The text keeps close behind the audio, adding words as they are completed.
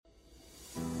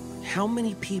How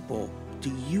many people do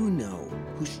you know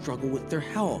who struggle with their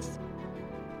health?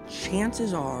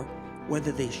 Chances are,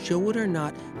 whether they show it or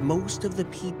not, most of the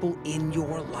people in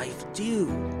your life do.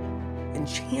 And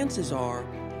chances are,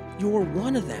 you're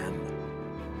one of them.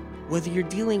 Whether you're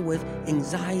dealing with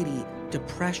anxiety,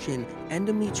 depression,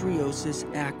 endometriosis,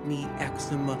 acne,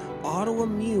 eczema,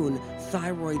 autoimmune,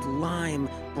 thyroid, Lyme,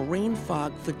 brain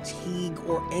fog, fatigue,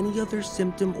 or any other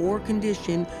symptom or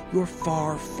condition, you're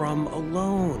far from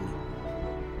alone.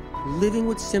 Living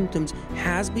with symptoms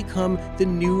has become the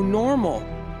new normal.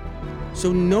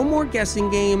 So no more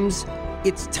guessing games.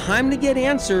 It's time to get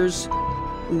answers.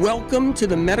 Welcome to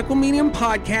the Medical Medium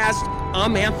Podcast.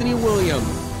 I'm Anthony William.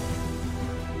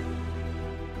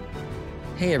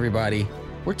 Hey everybody,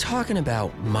 we're talking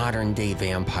about modern day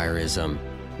vampirism.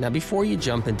 Now before you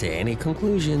jump into any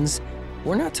conclusions,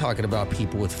 we're not talking about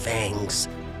people with fangs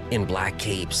in black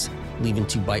capes leaving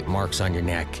 2 bite marks on your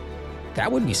neck.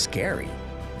 That would be scary.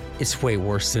 It's way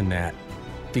worse than that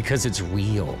because it's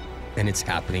real and it's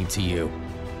happening to you.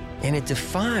 And it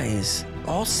defies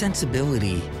all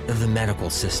sensibility of the medical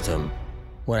system.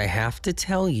 What I have to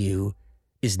tell you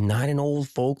is not an old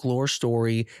folklore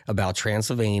story about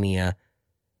Transylvania.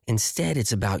 Instead,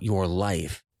 it's about your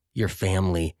life, your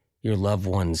family, your loved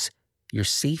ones, your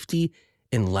safety,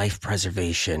 and life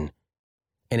preservation.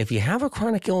 And if you have a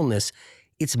chronic illness,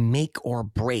 it's make or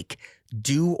break,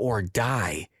 do or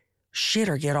die, shit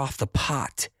or get off the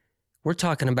pot. We're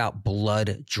talking about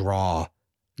blood draw,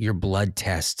 your blood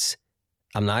tests.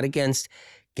 I'm not against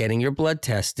getting your blood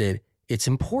tested. It's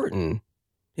important.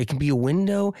 It can be a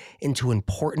window into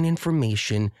important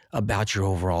information about your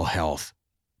overall health.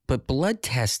 But blood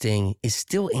testing is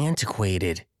still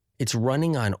antiquated. It's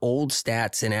running on old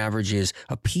stats and averages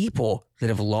of people that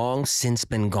have long since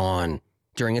been gone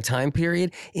during a time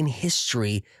period in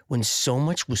history when so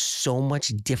much was so much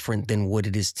different than what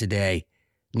it is today.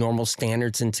 Normal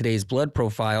standards in today's blood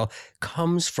profile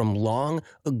comes from long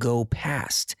ago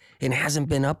past and hasn't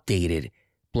been updated.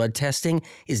 Blood testing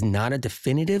is not a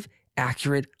definitive,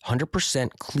 accurate,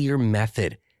 100% clear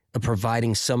method of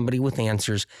providing somebody with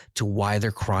answers to why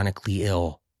they're chronically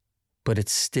ill. But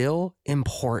it's still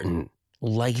important,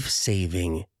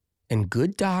 life-saving, and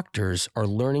good doctors are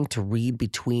learning to read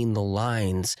between the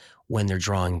lines when they're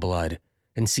drawing blood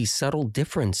and see subtle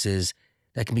differences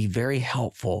that can be very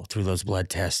helpful through those blood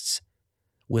tests.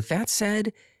 With that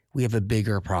said, we have a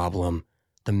bigger problem.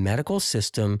 The medical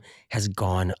system has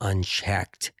gone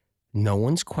unchecked. No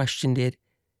one's questioned it,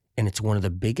 and it's one of the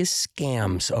biggest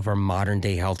scams of our modern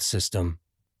day health system.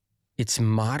 It's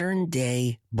modern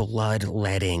day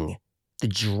bloodletting, the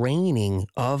draining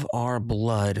of our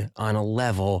blood on a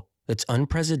level that's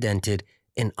unprecedented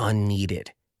and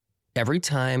unneeded. Every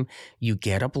time you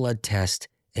get a blood test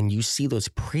and you see those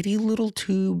pretty little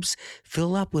tubes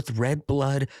fill up with red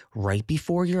blood right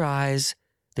before your eyes,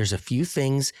 there's a few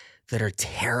things that are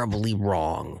terribly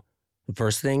wrong. The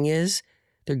first thing is,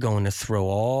 they're going to throw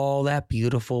all that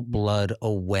beautiful blood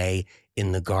away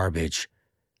in the garbage.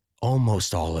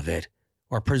 Almost all of it.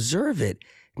 Or preserve it,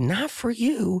 not for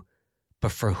you,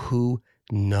 but for who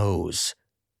knows.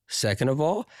 Second of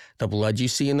all, the blood you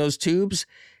see in those tubes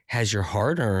has your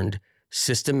hard-earned,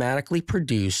 systematically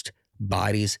produced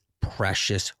body's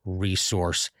precious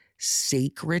resource,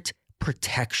 sacred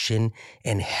protection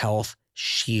and health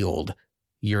shield.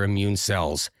 Your immune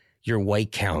cells, your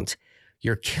white count,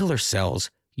 your killer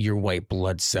cells, your white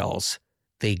blood cells.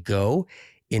 They go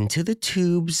into the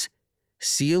tubes.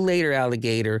 See you later,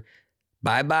 alligator.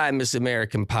 Bye-bye, Miss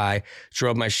American Pie.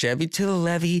 Drove my Chevy to the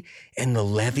levee, and the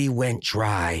levee went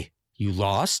dry. You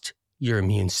lost your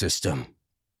immune system.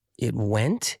 It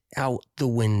went out the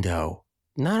window.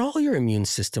 Not all your immune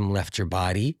system left your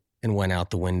body and went out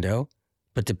the window,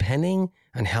 but depending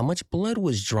on how much blood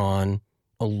was drawn,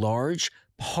 a large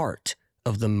part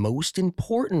of the most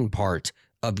important part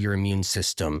of your immune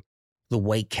system, the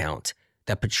white count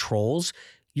that patrols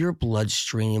your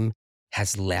bloodstream,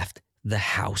 has left the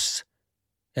house.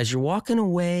 As you're walking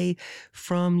away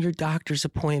from your doctor's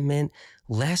appointment,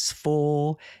 less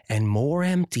full and more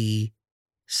empty,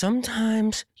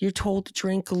 sometimes you're told to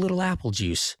drink a little apple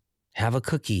juice, have a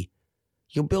cookie.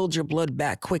 You'll build your blood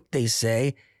back quick, they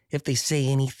say, if they say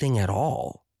anything at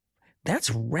all. That's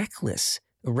reckless,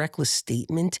 a reckless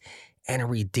statement and a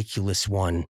ridiculous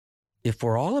one. If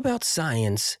we're all about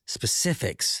science,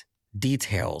 specifics,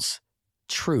 details,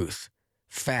 truth,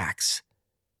 facts,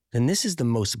 then this is the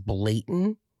most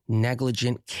blatant,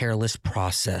 negligent, careless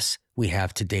process we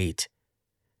have to date.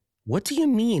 What do you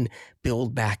mean,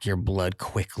 build back your blood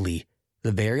quickly?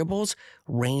 The variables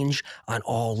range on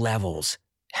all levels.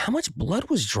 How much blood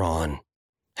was drawn?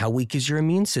 How weak is your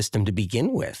immune system to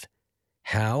begin with?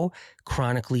 How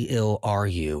chronically ill are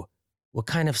you? What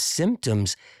kind of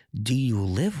symptoms do you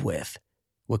live with?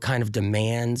 What kind of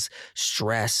demands,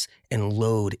 stress, and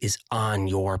load is on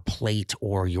your plate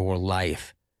or your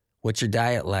life? What's your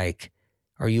diet like?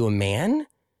 Are you a man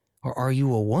or are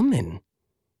you a woman?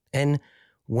 And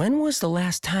when was the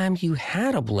last time you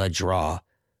had a blood draw?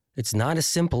 It's not as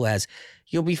simple as,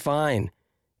 you'll be fine.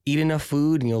 Eat enough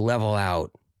food and you'll level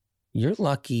out. You're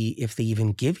lucky if they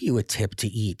even give you a tip to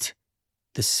eat.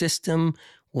 The system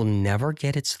will never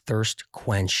get its thirst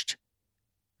quenched.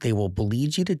 They will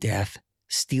bleed you to death,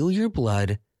 steal your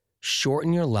blood,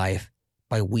 shorten your life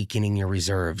by weakening your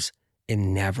reserves,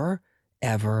 and never,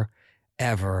 ever,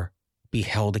 ever be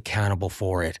held accountable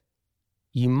for it.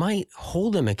 You might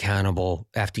hold them accountable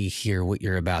after you hear what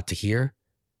you're about to hear.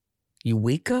 You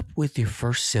wake up with your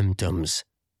first symptoms.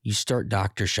 You start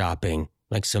doctor shopping,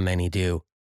 like so many do,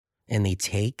 and they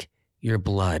take your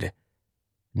blood.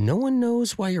 No one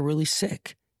knows why you're really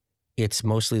sick. It's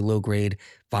mostly low-grade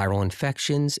viral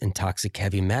infections and toxic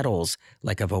heavy metals,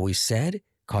 like I've always said,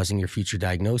 causing your future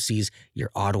diagnoses.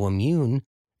 You're autoimmune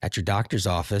at your doctor's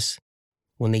office.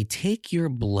 When they take your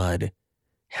blood,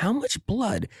 how much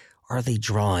blood are they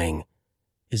drawing?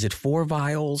 Is it 4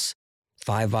 vials,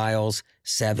 5 vials,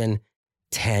 7,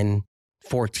 10,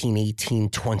 14, 18,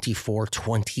 24,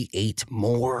 28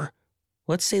 more?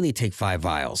 Let's say they take 5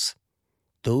 vials.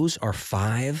 Those are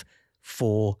 5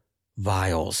 full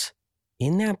vials.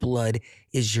 In that blood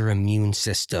is your immune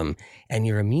system, and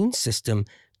your immune system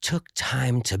took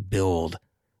time to build.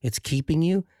 It's keeping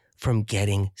you from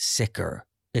getting sicker.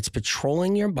 It's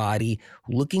patrolling your body,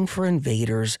 looking for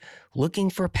invaders, looking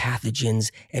for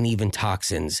pathogens and even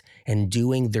toxins, and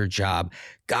doing their job,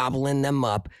 gobbling them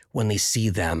up when they see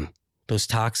them. Those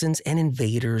toxins and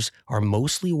invaders are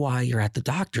mostly why you're at the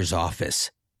doctor's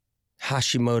office.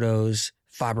 Hashimoto's,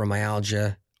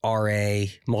 fibromyalgia, RA,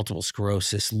 multiple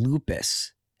sclerosis,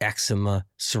 lupus, eczema,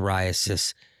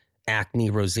 psoriasis, acne,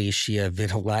 rosacea,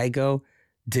 vitiligo,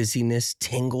 dizziness,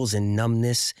 tingles, and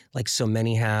numbness like so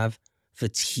many have.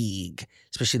 Fatigue,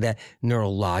 especially that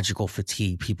neurological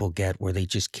fatigue people get where they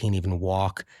just can't even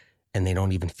walk and they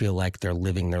don't even feel like they're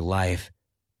living their life.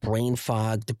 Brain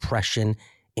fog, depression,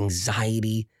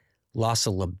 anxiety, loss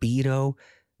of libido,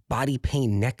 body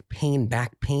pain, neck pain,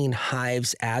 back pain,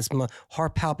 hives, asthma,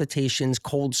 heart palpitations,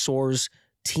 cold sores,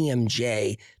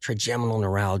 TMJ, trigeminal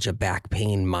neuralgia, back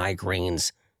pain,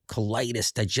 migraines,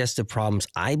 colitis, digestive problems,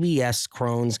 IBS,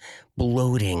 Crohn's,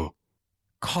 bloating,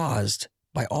 caused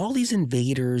by all these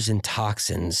invaders and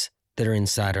toxins that are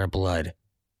inside our blood.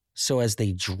 So as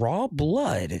they draw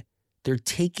blood, they're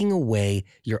taking away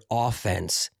your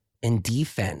offense and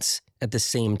defense at the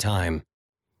same time.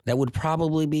 That would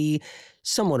probably be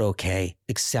somewhat okay,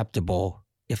 acceptable,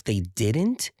 if they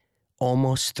didn't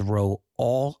almost throw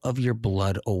all of your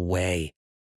blood away.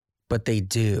 But they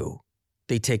do.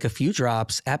 They take a few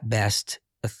drops, at best,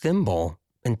 a thimble,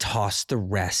 and toss the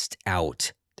rest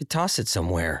out. They toss it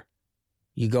somewhere.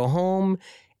 You go home,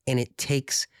 and it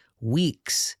takes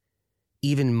weeks,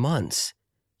 even months,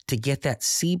 to get that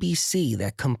CBC,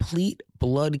 that complete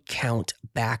blood count,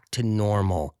 back to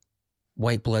normal.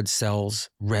 White blood cells,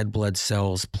 red blood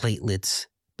cells, platelets.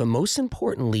 But most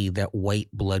importantly, that white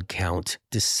blood count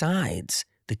decides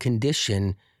the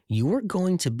condition you are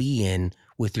going to be in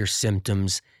with your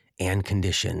symptoms and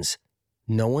conditions.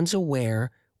 No one's aware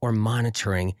or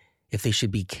monitoring if they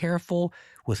should be careful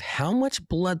with how much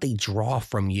blood they draw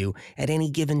from you at any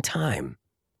given time.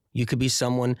 You could be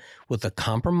someone with a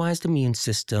compromised immune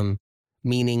system,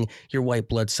 meaning your white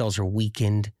blood cells are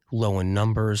weakened, low in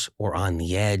numbers, or on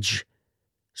the edge.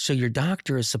 So your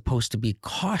doctor is supposed to be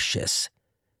cautious.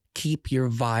 Keep your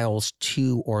vials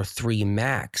 2 or 3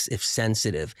 max if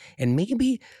sensitive, and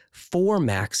maybe 4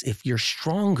 max if you're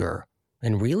stronger.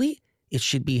 And really, it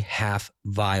should be half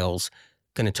vials.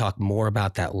 Going to talk more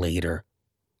about that later.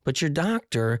 But your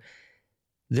doctor,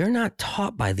 they're not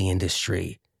taught by the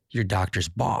industry, your doctor's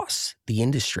boss, the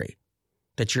industry,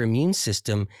 that your immune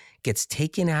system gets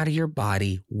taken out of your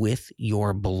body with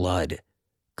your blood,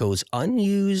 goes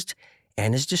unused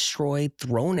and is destroyed,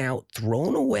 thrown out,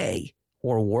 thrown away,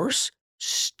 or worse,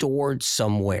 stored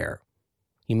somewhere.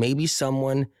 You may be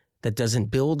someone that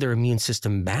doesn't build their immune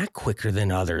system back quicker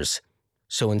than others.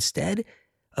 So instead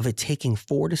of it taking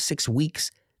 4 to 6 weeks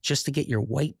just to get your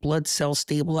white blood cells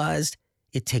stabilized,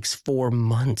 it takes 4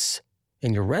 months.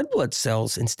 And your red blood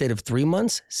cells, instead of 3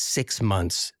 months, 6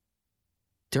 months.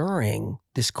 During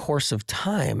this course of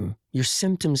time, your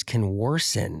symptoms can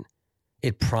worsen.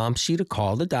 It prompts you to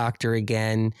call the doctor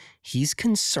again. He's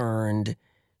concerned,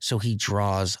 so he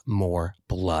draws more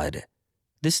blood.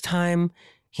 This time,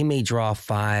 He may draw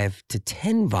 5 to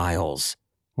 10 vials,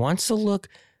 wants to look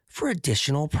for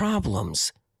additional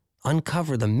problems,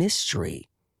 uncover the mystery.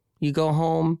 You go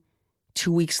home,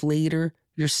 2 weeks later,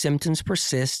 your symptoms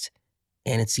persist,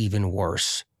 and it's even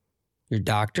worse. Your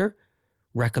doctor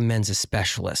recommends a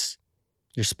specialist.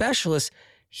 Your specialist,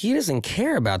 he doesn't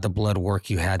care about the blood work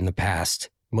you had in the past.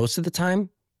 Most of the time,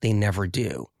 they never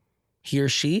do. He or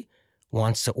she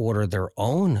wants to order their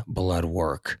own blood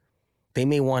work. They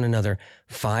may want another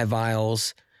 5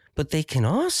 vials, but they can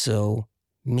also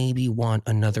maybe want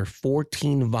another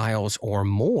 14 vials or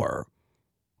more.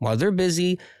 While they're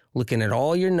busy looking at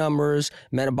all your numbers,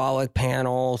 metabolic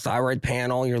panel, thyroid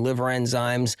panel, your liver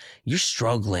enzymes, you're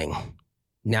struggling.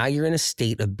 Now you're in a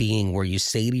state of being where you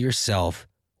say to yourself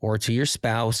or to your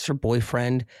spouse or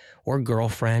boyfriend or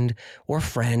girlfriend or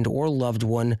friend or loved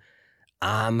one,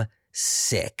 I'm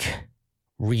sick,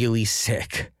 really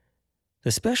sick.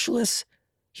 The specialist,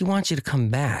 he wants you to come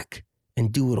back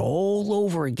and do it all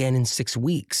over again in 6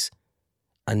 weeks.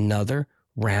 Another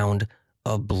round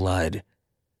of blood.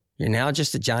 You're now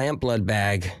just a giant blood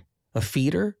bag, a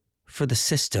feeder for the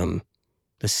system.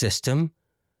 The system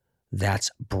that's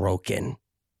broken.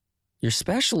 Your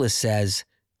specialist says,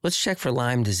 let's check for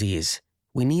Lyme disease.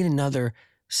 We need another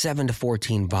 7 to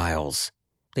 14 vials.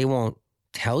 They won't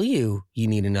tell you you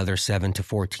need another 7 to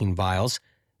 14 vials.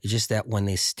 It's just that when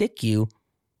they stick you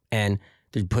and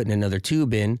they're putting another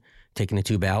tube in, taking a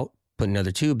tube out, putting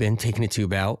another tube in, taking a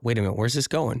tube out. Wait a minute, where's this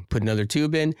going? Put another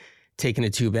tube in, taking a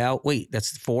tube out. Wait,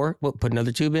 that's 4. What? Put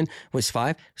another tube in. What's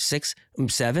 5, 6,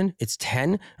 7? It's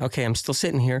 10. Okay, I'm still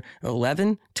sitting here.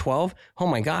 11, 12. Oh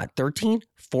my God, 13,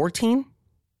 14?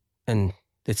 And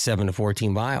it's 7 to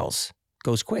 14 vials.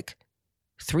 Goes quick.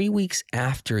 3 weeks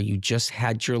after you just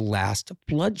had your last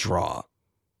blood draw.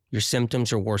 Your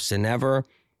symptoms are worse than ever.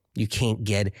 You can't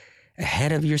get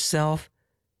ahead of yourself.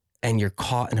 And you're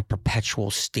caught in a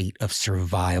perpetual state of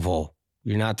survival.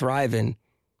 You're not thriving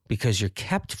because you're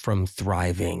kept from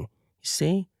thriving. You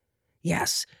see?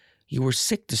 Yes, you were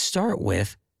sick to start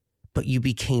with, but you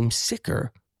became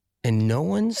sicker. And no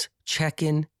one's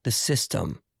checking the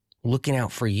system, looking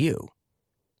out for you.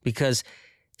 Because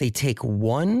they take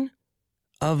one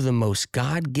of the most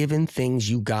God-given things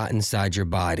you got inside your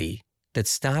body that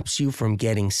stops you from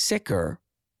getting sicker,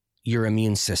 your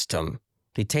immune system.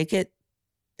 They take it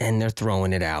and they're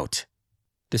throwing it out.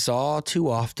 This all too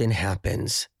often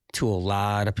happens to a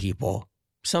lot of people.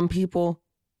 Some people,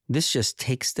 this just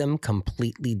takes them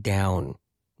completely down,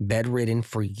 bedridden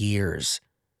for years.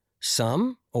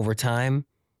 Some, over time,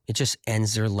 it just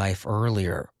ends their life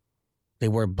earlier. They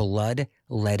were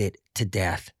blood-leaded to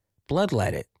death.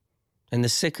 Blood-leaded. And the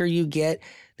sicker you get,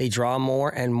 they draw more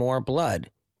and more blood.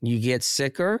 You get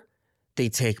sicker, they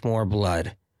take more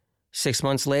blood. 6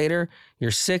 months later,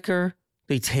 you're sicker,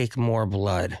 they take more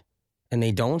blood. And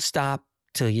they don't stop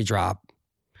till you drop.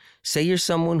 Say you're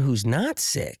someone who's not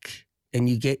sick and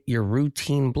you get your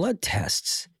routine blood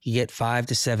tests. You get 5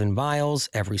 to 7 vials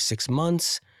every 6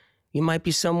 months. You might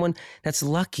be someone that's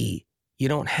lucky. You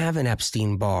don't have an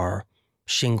Epstein-Barr,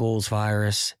 shingles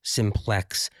virus,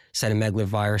 simplex,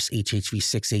 cytomegalovirus,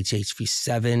 HHV6,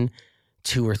 HHV7,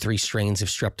 2 or 3 strains of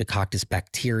Streptococcus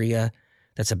bacteria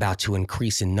that's about to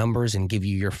increase in numbers and give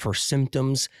you your first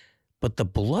symptoms. But the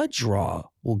blood draw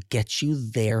will get you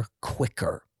there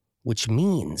quicker, which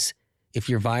means if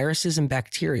your viruses and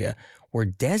bacteria were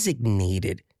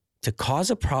designated to cause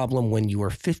a problem when you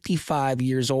were 55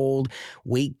 years old,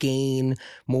 weight gain,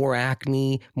 more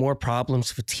acne, more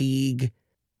problems, fatigue,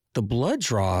 the blood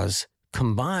draws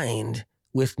combined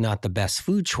with not the best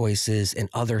food choices and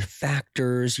other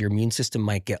factors, your immune system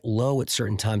might get low at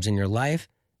certain times in your life.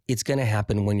 It's going to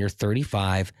happen when you're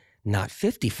 35, not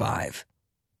 55.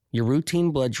 Your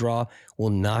routine blood draw will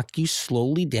knock you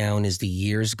slowly down as the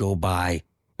years go by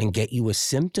and get you a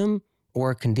symptom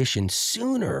or a condition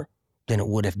sooner than it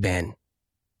would have been.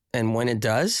 And when it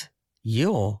does,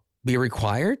 you'll be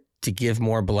required to give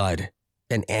more blood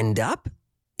and end up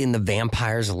in the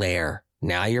vampire's lair.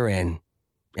 Now you're in.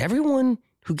 Everyone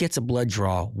who gets a blood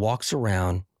draw walks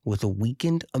around with a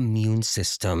weakened immune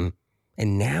system.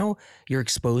 And now you're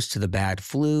exposed to the bad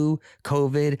flu,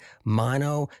 COVID,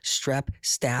 mono, strep,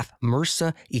 staph,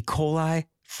 MRSA, E. coli,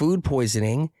 food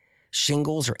poisoning,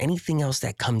 shingles, or anything else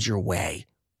that comes your way.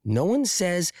 No one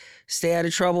says, stay out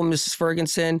of trouble, Mrs.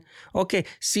 Ferguson. Okay,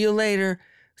 see you later.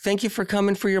 Thank you for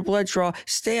coming for your blood draw.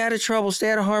 Stay out of trouble.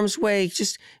 Stay out of harm's way.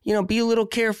 Just, be a little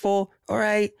careful. All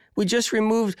right, we just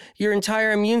removed your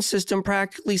entire immune system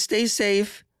practically. Stay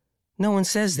safe. No one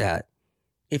says that.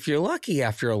 If you're lucky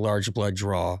after a large blood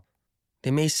draw,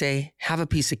 they may say, have a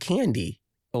piece of candy,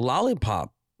 a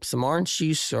lollipop, some orange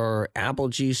juice or apple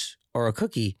juice, or a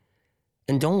cookie,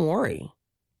 and don't worry.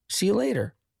 See you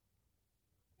later.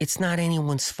 It's not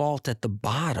anyone's fault at the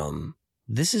bottom.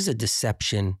 This is a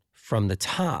deception from the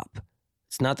top.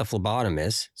 It's not the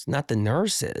phlebotomist. It's not the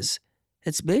nurses.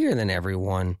 It's bigger than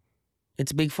everyone.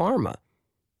 It's Big Pharma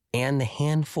and the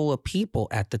handful of people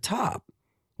at the top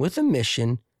with a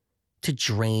mission to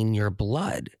drain your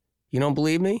blood. You don't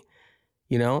believe me?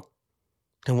 Then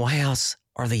why else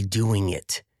are they doing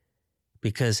it?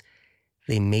 Because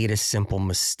they made a simple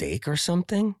mistake or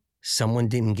something? Someone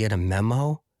didn't get a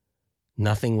memo?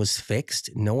 Nothing was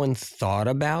fixed? No one thought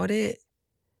about it?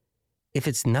 If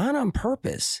it's not on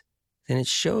purpose, then it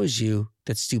shows you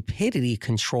that stupidity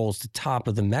controls the top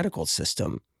of the medical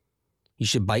system. You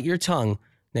should bite your tongue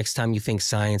next time you think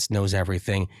science knows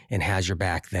everything and has your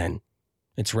back then.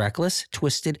 It's reckless,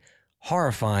 twisted,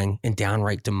 horrifying, and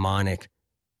downright demonic.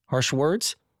 Harsh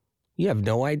words? You have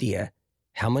no idea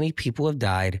how many people have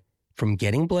died from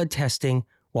getting blood testing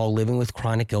while living with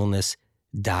chronic illness,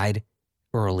 died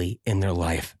early in their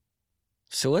life.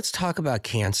 So let's talk about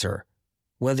cancer.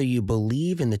 Whether you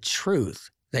believe in the truth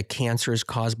that cancer is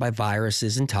caused by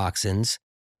viruses and toxins,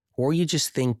 or you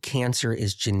just think cancer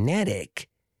is genetic,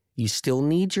 you still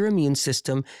need your immune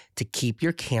system to keep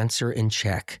your cancer in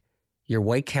check. Your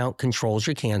white count controls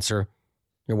your cancer.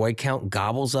 Your white count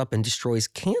gobbles up and destroys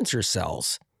cancer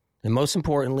cells. And most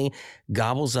importantly,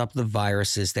 gobbles up the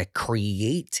viruses that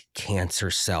create cancer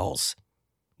cells.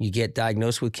 You get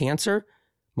diagnosed with cancer,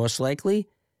 most likely,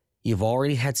 you've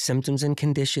already had symptoms and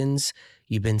conditions,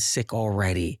 you've been sick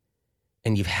already,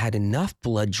 and you've had enough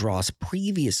blood draws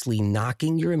previously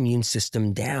knocking your immune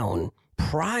system down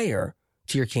prior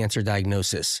to your cancer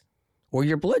diagnosis. Or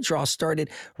your blood draw started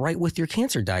right with your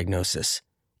cancer diagnosis.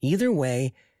 Either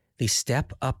way, they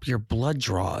step up your blood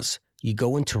draws. You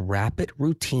go into rapid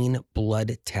routine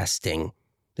blood testing.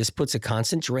 This puts a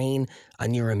constant drain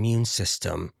on your immune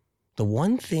system. The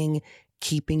one thing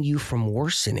keeping you from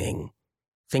worsening.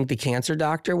 Think the cancer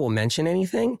doctor will mention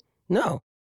anything? No.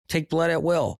 Take blood at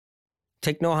will.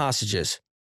 Take no hostages.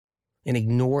 And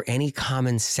ignore any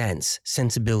common sense,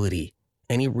 sensibility,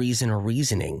 any reason or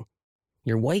reasoning.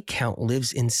 Your white count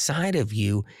lives inside of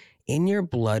you in your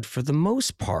blood for the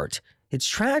most part. It's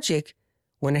tragic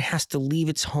when it has to leave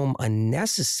its home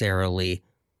unnecessarily.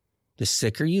 The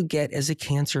sicker you get as a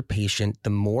cancer patient, the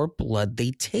more blood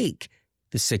they take.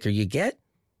 The sicker you get,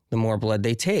 the more blood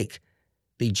they take.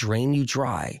 They drain you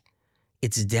dry.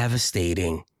 It's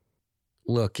devastating.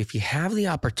 Look, if you have the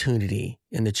opportunity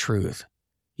and the truth,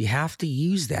 you have to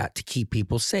use that to keep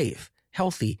people safe,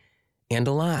 healthy, and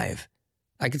alive.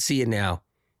 I can see it now.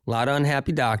 A lot of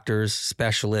unhappy doctors,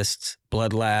 specialists,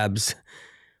 blood labs.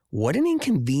 What an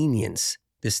inconvenience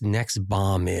this next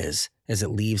bomb is as it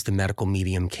leaves the medical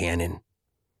medium canon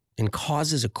and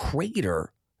causes a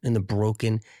crater in the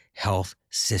broken health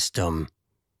system.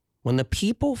 When the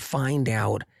people find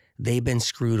out they've been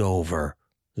screwed over,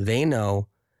 they know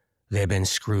they've been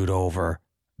screwed over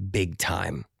big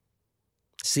time.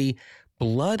 See,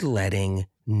 bloodletting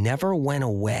never went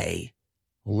away.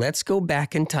 Let's go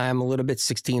back in time a little bit,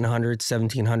 1600s,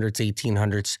 1700s,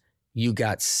 1800s. You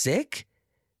got sick,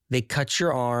 they cut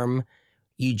your arm,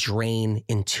 you drain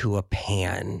into a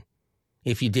pan.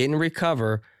 If you didn't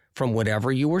recover from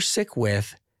whatever you were sick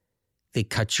with, they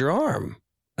cut your arm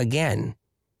again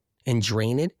and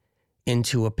drain it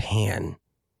into a pan.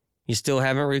 You still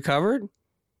haven't recovered?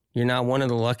 You're not one of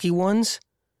the lucky ones?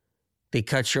 They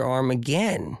cut your arm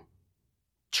again,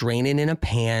 drain it in a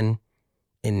pan,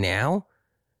 and now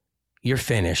you're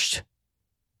finished.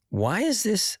 Why is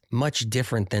this much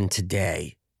different than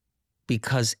today?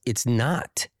 Because it's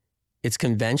not. It's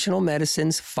conventional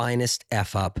medicine's finest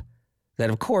F-up that,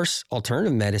 of course,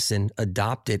 alternative medicine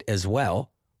adopted as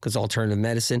well, because alternative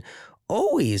medicine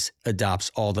always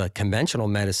adopts all the conventional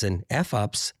medicine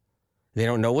F-ups. They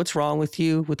don't know what's wrong with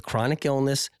you with chronic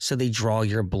illness, so they draw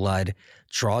your blood.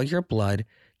 Draw your blood.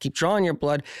 Keep drawing your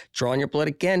blood. Drawing your blood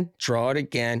again. Draw it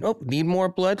again. Oh, need more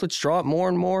blood? Let's draw it more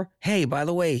and more. Hey, by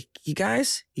the way, you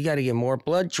guys, you got to get more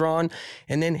blood drawn.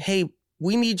 And then, hey,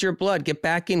 we need your blood. Get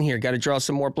back in here. Got to draw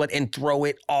some more blood and throw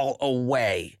it all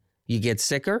away. You get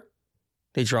sicker,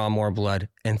 they draw more blood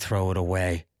and throw it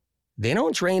away. They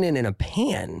don't drain it in a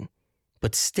pan,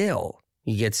 but still,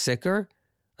 you get sicker,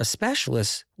 a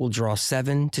specialist will draw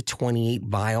 7 to 28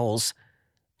 vials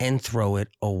and throw it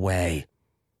away.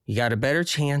 You got a better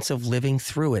chance of living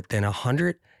through it than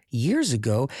 100 years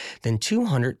ago, than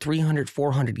 200, 300,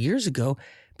 400 years ago,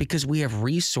 because we have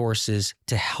resources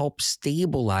to help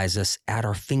stabilize us at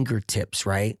our fingertips,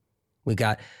 right? We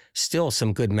got still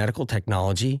some good medical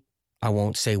technology. I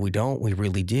won't say we don't, we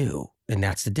really do. And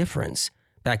that's the difference.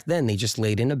 Back then, they just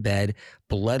laid in a bed,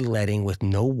 bloodletting with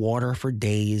no water for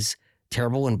days,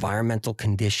 terrible environmental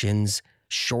conditions,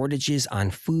 shortages on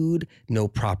food, no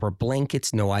proper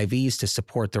blankets, no IVs to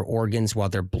support their organs while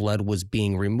their blood was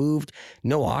being removed,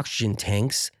 no oxygen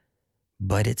tanks.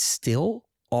 But it's still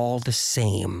all the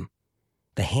same.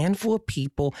 The handful of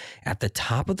people at the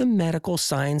top of the medical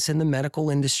science and the medical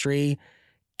industry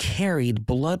carried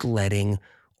bloodletting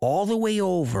all the way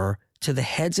over to the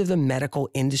heads of the medical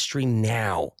industry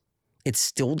now. It's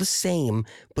still the same,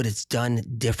 but it's done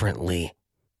differently.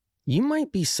 You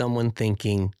might be someone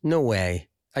thinking, no way,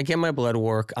 I get my blood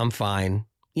work, I'm fine.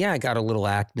 Yeah, I got a little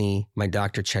acne, my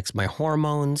doctor checks my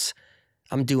hormones,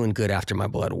 I'm doing good after my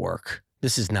blood work.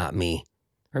 This is not me.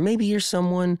 Or maybe you're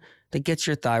someone that gets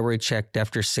your thyroid checked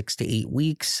after 6 to 8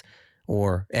 weeks,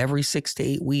 or every 6 to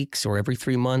 8 weeks, or every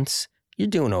 3 months. You're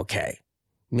doing okay.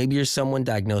 Maybe you're someone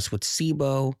diagnosed with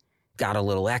SIBO, got a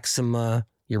little eczema,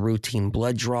 your routine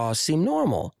blood draws seem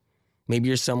normal. Maybe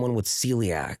you're someone with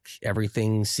celiac.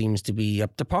 Everything seems to be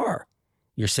up to par.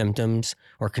 Your symptoms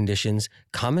or conditions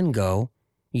come and go.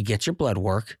 You get your blood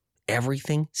work.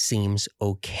 Everything seems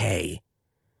okay.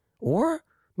 Or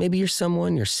maybe you're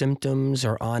someone, your symptoms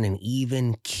are on an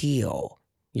even keel.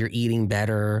 You're eating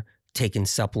better, taking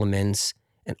supplements,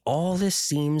 and all this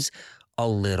seems a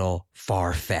little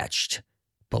far-fetched.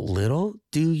 But little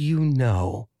do you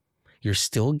know, you're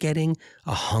still getting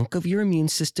a hunk of your immune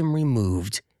system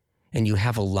removed, and you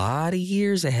have a lot of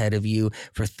years ahead of you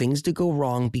for things to go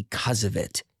wrong because of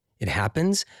it. It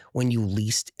happens when you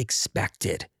least expect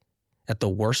it. At the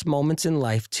worst moments in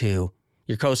life, too.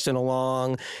 You're coasting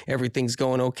along, everything's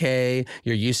going okay,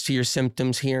 you're used to your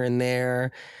symptoms here and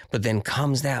there, but then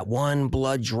comes that one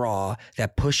blood draw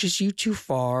that pushes you too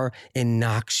far and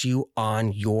knocks you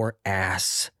on your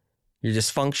ass. You're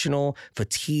dysfunctional,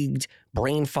 fatigued,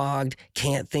 brain fogged,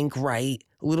 can't think right,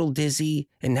 a little dizzy,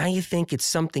 and now you think it's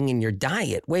something in your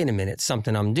diet. Wait a minute,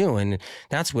 something I'm doing.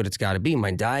 That's what it's got to be,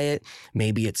 my diet.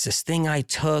 Maybe it's this thing I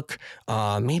took.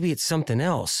 Maybe it's something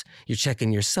else. You're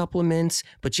checking your supplements,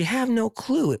 but you have no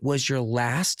clue it was your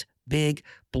last big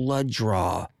blood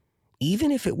draw.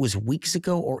 Even if it was weeks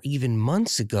ago or even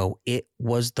months ago, it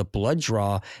was the blood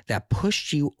draw that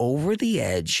pushed you over the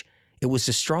edge. It was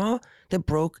the straw that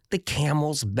broke the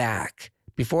camel's back.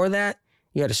 Before that,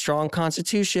 you had a strong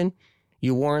constitution.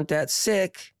 You weren't that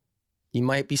sick. You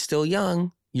might be still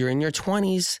young. You're in your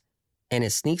 20s, and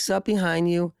it sneaks up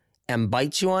behind you and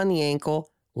bites you on the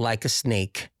ankle like a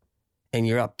snake. And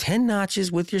you're up 10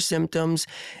 notches with your symptoms,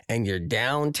 and you're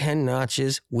down 10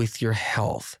 notches with your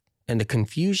health. And the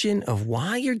confusion of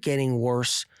why you're getting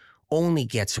worse only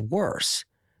gets worse.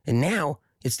 And now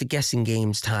it's the guessing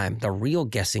games time, the real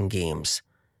guessing games.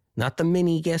 Not the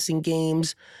mini guessing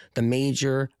games, the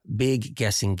major, big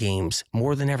guessing games,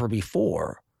 more than ever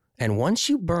before. And once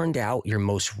you burned out your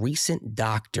most recent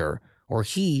doctor, or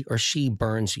he or she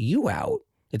burns you out,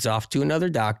 it's off to another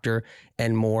doctor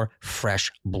and more fresh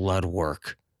blood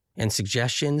work. And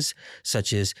suggestions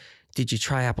such as, did you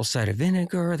try apple cider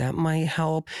vinegar? That might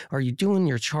help. Are you doing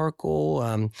your charcoal?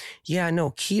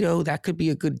 Keto, that could be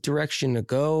a good direction to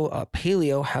go.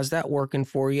 Paleo, how's that working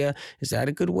for you? Is that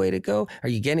a good way to go? Are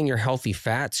you getting your healthy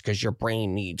fats because your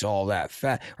brain needs all that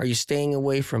fat? Are you staying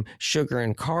away from sugar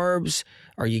and carbs?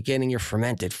 Are you getting your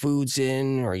fermented foods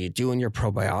in? Are you doing your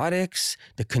probiotics?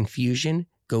 The confusion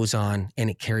goes on and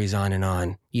it carries on and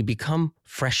on. You become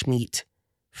fresh meat.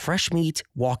 Fresh meat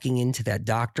walking into that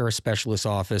doctor or specialist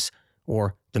office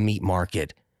or the meat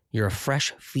market. You're a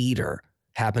fresh feeder.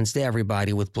 Happens to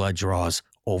everybody with blood draws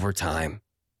over time.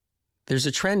 There's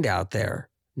a trend out there,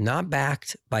 not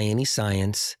backed by any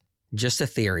science, just a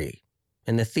theory.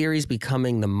 And the theory is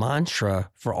becoming the mantra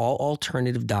for all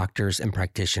alternative doctors and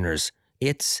practitioners.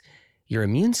 It's your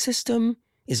immune system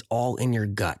is all in your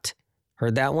gut.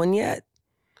 Heard that one yet?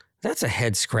 That's a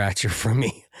head scratcher for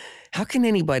me. How can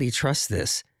anybody trust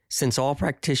this, since all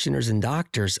practitioners and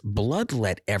doctors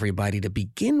bloodlet everybody to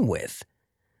begin with?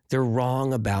 They're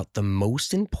wrong about the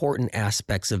most important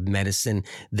aspects of medicine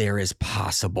there is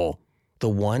possible, the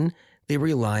one they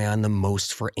rely on the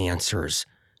most for answers,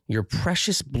 your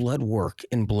precious blood work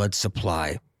and blood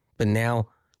supply. But now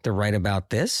they're right about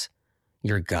this,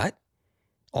 your gut.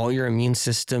 All your immune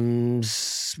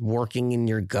system's working in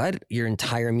your gut. Your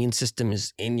entire immune system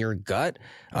is in your gut.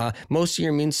 Most of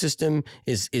your immune system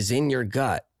is in your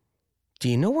gut. Do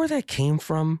you know where that came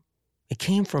from? It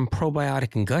came from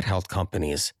probiotic and gut health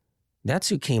companies. That's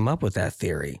who came up with that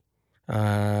theory.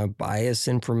 Bias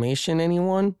information,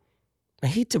 anyone? I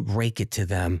hate to break it to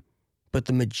them, but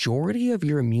the majority of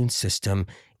your immune system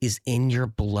is in your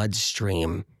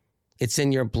bloodstream. It's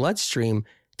in your bloodstream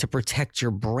to protect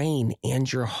your brain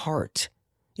and your heart.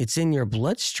 It's in your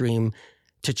bloodstream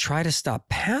to try to stop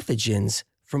pathogens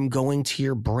from going to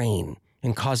your brain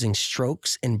and causing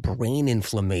strokes and brain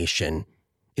inflammation.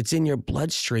 It's in your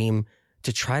bloodstream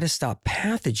to try to stop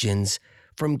pathogens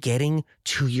from getting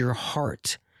to your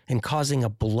heart and causing a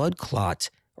blood clot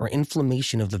or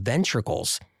inflammation of the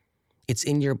ventricles. It's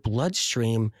in your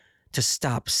bloodstream to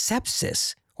stop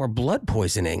sepsis or blood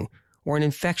poisoning or an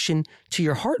infection to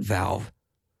your heart valve.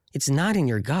 It's not in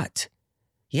your gut.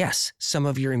 Yes, some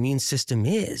of your immune system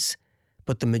is,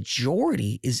 but the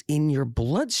majority is in your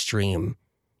bloodstream.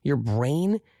 Your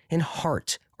brain and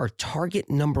heart are target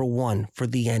number one for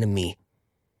the enemy,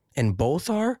 and both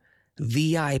are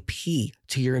VIP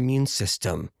to your immune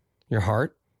system. Your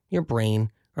heart, your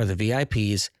brain are the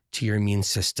VIPs to your immune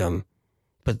system.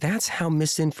 But that's how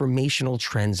misinformational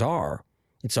trends are.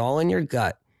 It's all in your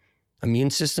gut. Immune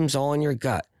system's all in your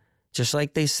gut. Just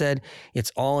like they said,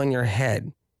 it's all in your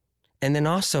head. And then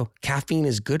also, caffeine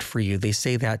is good for you. They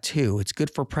say that too. It's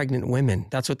good for pregnant women.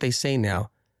 That's what they say now.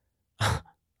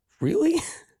 Really?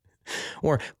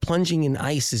 Or plunging in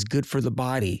ice is good for the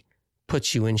body.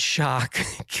 Puts you in shock,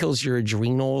 kills your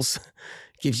adrenals,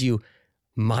 gives you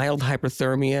mild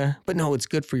hyperthermia. But no, it's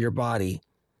good for your body.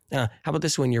 How about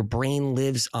this one? Your brain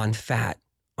lives on fat.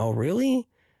 Oh, really?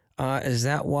 Is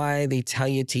that why they tell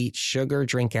you to eat sugar,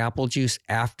 drink apple juice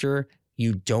after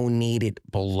you donated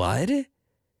blood?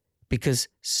 Because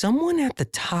someone at the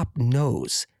top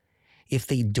knows if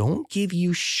they don't give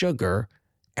you sugar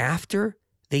after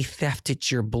they thefted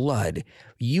your blood,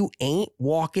 you ain't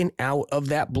walking out of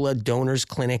that blood donor's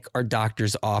clinic or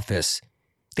doctor's office.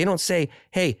 They don't say,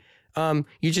 hey,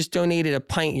 you just donated a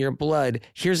pint of your blood.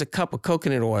 Here's a cup of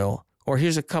coconut oil, or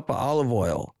here's a cup of olive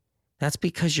oil. That's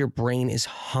because your brain is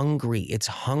hungry. It's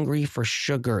hungry for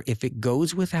sugar. If it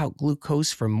goes without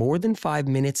glucose for more than 5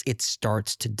 minutes, it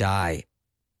starts to die.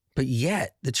 But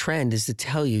yet, the trend is to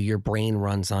tell you your brain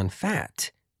runs on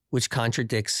fat, which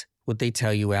contradicts what they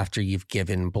tell you after you've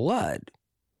given blood.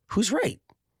 Who's right?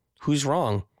 Who's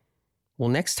wrong? Well,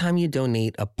 next time you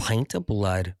donate a pint of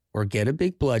blood or get a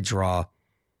big blood draw,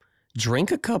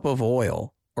 drink a cup of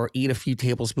oil or eat a few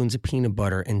tablespoons of peanut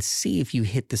butter and see if you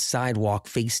hit the sidewalk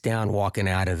face down walking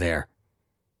out of there.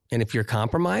 And if you're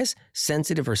compromised,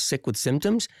 sensitive, or sick with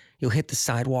symptoms, you'll hit the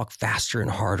sidewalk faster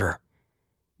and harder.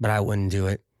 But I wouldn't do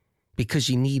it because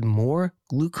you need more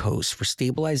glucose for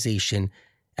stabilization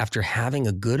after having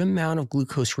a good amount of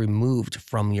glucose removed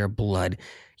from your blood.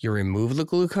 You remove the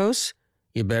glucose,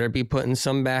 you better be putting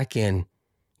some back in.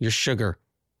 Your sugar,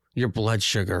 your blood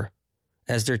sugar.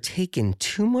 As they're taking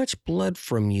too much blood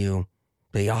from you,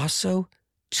 they also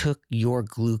took your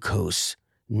glucose,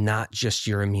 not just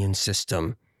your immune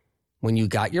system. When you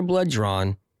got your blood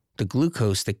drawn, the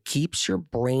glucose that keeps your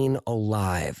brain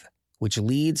alive, which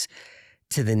leads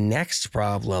to the next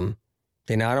problem.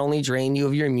 They not only drain you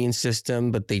of your immune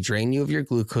system, but they drain you of your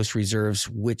glucose reserves,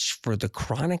 which for the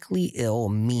chronically ill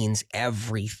means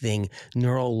everything.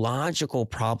 Neurological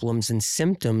problems and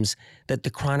symptoms that the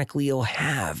chronically ill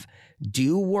have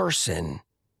do worsen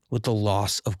with the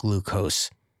loss of glucose.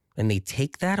 And they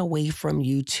take that away from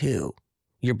you too,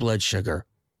 your blood sugar.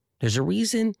 There's a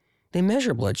reason they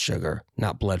measure blood sugar,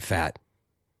 not blood fat.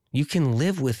 You can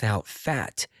live without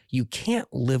fat. You can't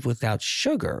live without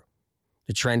sugar.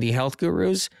 The trendy health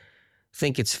gurus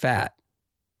think it's fat.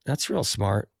 That's real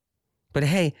smart. But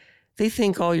hey, they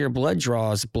think all your blood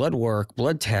draws, blood work,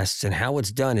 blood tests, and how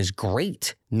it's done is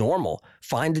great, normal,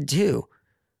 fine to do,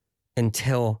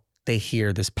 until they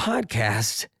hear this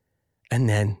podcast and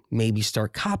then maybe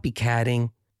start copycatting.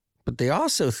 But they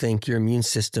also think your immune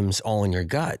system's all in your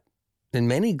gut. And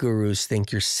many gurus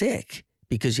think you're sick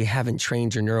because you haven't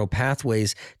trained your neural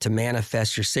pathways to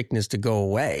manifest your sickness to go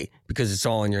away because it's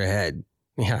all in your head.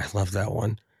 Yeah, I love that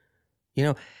one. You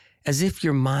know, as if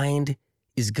your mind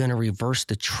is going to reverse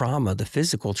the trauma, the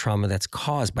physical trauma that's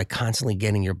caused by constantly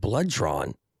getting your blood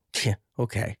drawn. Yeah,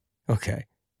 okay.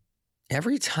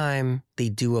 Every time they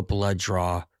do a blood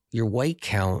draw, your white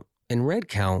count and red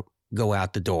count go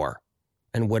out the door.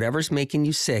 And whatever's making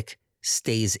you sick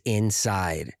stays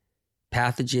inside.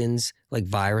 Pathogens like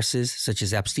viruses such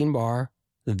as Epstein-Barr,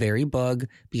 the very bug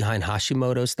behind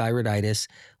Hashimoto's thyroiditis,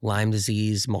 Lyme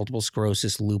disease, multiple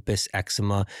sclerosis, lupus,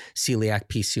 eczema, celiac,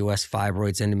 PCOS,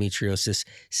 fibroids, endometriosis,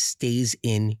 stays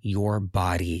in your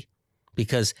body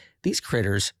because these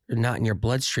critters are not in your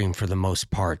bloodstream for the most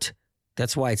part.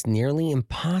 That's why it's nearly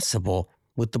impossible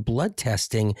with the blood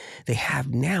testing they have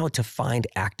now to find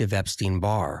active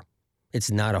Epstein-Barr.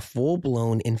 It's not a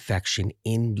full-blown infection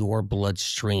in your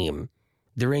bloodstream.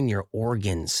 They're in your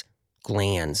organs,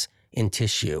 glands, and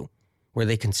tissue, where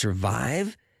they can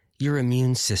survive your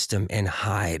immune system and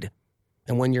hide.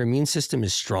 And when your immune system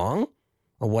is strong,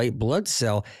 a white blood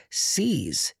cell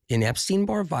sees an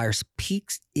Epstein-Barr virus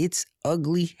peeks its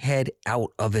ugly head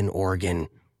out of an organ.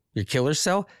 Your killer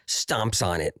cell stomps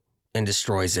on it and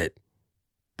destroys it.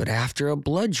 But after a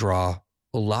blood draw,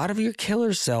 a lot of your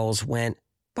killer cells went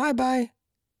bye-bye.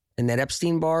 And that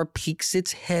Epstein-Barr peeks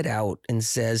its head out and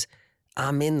says,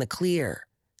 I'm in the clear.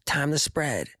 Time to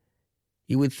spread.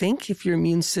 You would think if your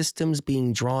immune system's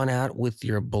being drawn out with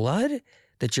your blood,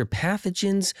 that your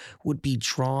pathogens would be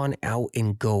drawn out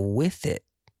and go with it.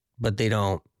 But they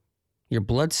don't. Your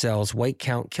blood cells, white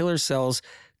count killer cells,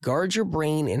 guard your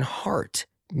brain and heart,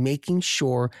 making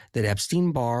sure that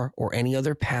Epstein-Barr or any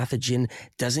other pathogen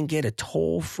doesn't get a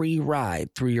toll-free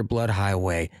ride through your blood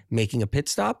highway, making a pit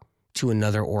stop to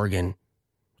another organ.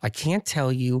 I can't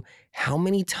tell you how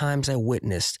many times I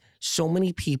witnessed so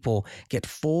many people get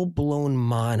full-blown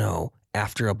mono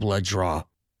after a blood draw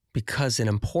because an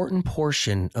important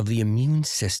portion of the immune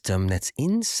system that's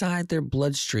inside their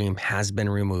bloodstream has been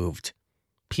removed.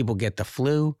 People get the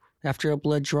flu after a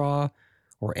blood draw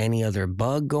or any other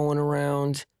bug going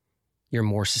around. You're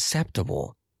more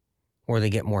susceptible, or they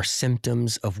get more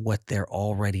symptoms of what they're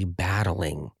already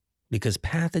battling because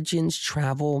pathogens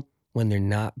travel when they're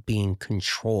not being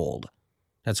controlled.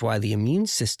 That's why the immune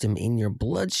system in your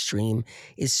bloodstream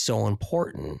is so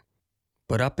important.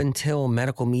 But up until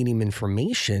medical medium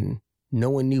information, no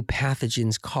one knew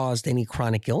pathogens caused any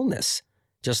chronic illness,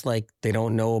 just like they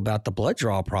don't know about the blood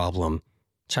draw problem.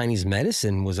 Chinese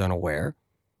medicine was unaware.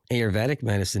 Ayurvedic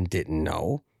medicine didn't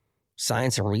know.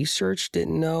 Science and research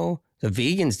didn't know. The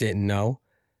vegans didn't know.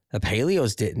 The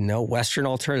paleos didn't know. Western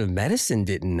alternative medicine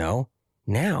didn't know.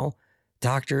 Now,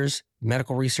 doctors,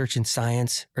 medical research, and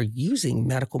science are using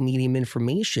medical medium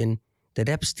information that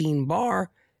Epstein-Barr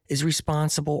is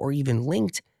responsible or even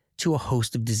linked to a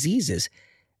host of diseases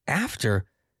after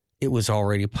it was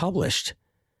already published.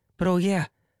 But oh yeah,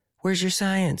 where's your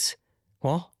science?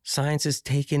 Well, science has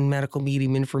taken medical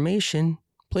medium information,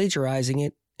 plagiarizing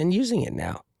it, and using it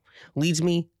now. Leads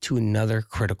me to another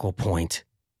critical point.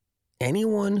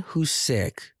 Anyone who's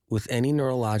sick with any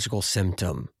neurological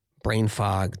symptom, brain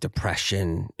fog,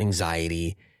 depression,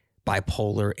 anxiety,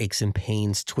 bipolar, aches and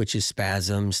pains, twitches,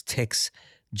 spasms, tics,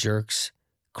 jerks,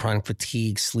 chronic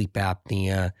fatigue, sleep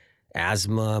apnea,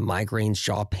 asthma, migraines,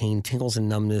 jaw pain, tingles and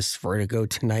numbness, vertigo,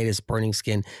 tinnitus, burning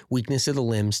skin, weakness of the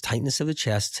limbs, tightness of the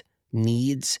chest,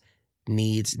 needs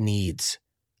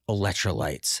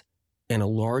electrolytes. And a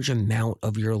large amount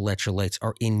of your electrolytes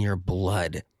are in your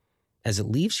blood. As it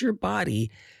leaves your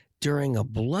body during a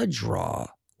blood draw,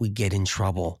 we get in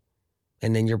trouble.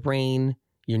 And then your brain,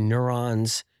 your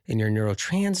neurons, and your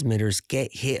neurotransmitters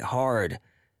get hit hard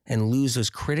and lose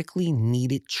those critically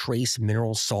needed trace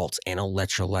mineral salts and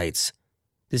electrolytes.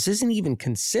 This isn't even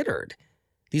considered.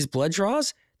 These blood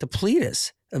draws deplete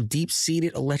us of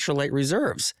deep-seated electrolyte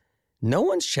reserves. No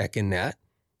one's checking that.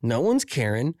 No one's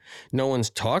caring. No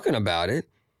one's talking about it.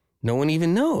 No one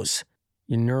even knows.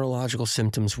 Your neurological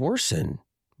symptoms worsen,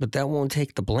 but that won't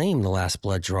take the blame the last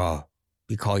blood draw.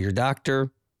 You call your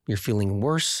doctor, you're feeling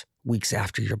worse weeks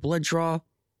after your blood draw,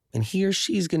 and he or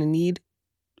she's going to need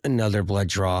another blood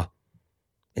draw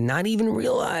and not even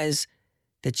realize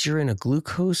that you're in a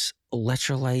glucose,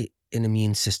 electrolyte, and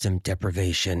immune system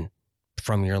deprivation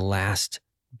from your last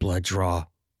blood draw.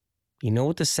 You know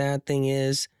what the sad thing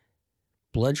is?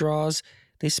 Blood draws,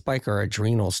 they spike our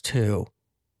adrenals too.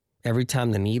 Every time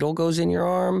the needle goes in your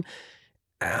arm,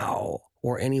 ow,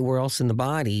 or anywhere else in the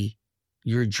body,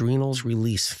 your adrenals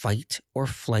release fight or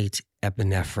flight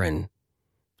epinephrine.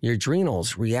 Your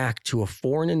adrenals react to a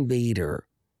foreign invader,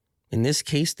 in this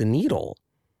case, the needle.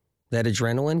 That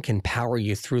adrenaline can power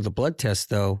you through the blood test,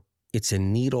 though. It's a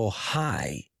needle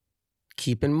high.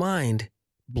 Keep in mind,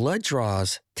 blood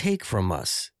draws take from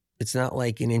us. It's not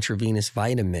like an intravenous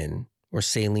vitamin or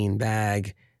saline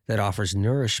bag that offers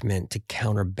nourishment to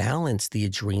counterbalance the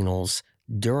adrenals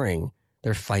during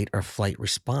their fight or flight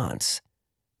response.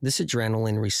 This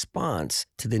adrenaline response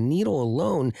to the needle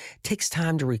alone takes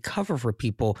time to recover for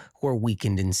people who are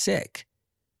weakened and sick.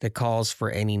 That calls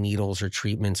for any needles or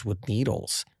treatments with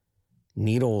needles.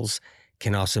 Needles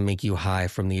can also make you high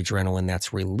from the adrenaline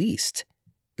that's released.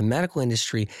 The medical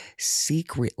industry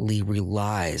secretly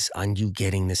relies on you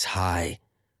getting this high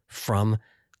from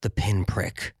the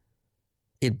pinprick.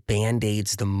 It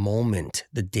band-aids the moment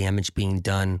the damage being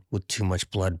done with too much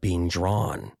blood being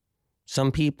drawn.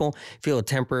 Some people feel a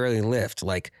temporary lift,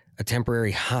 like a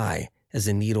temporary high, as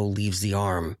the needle leaves the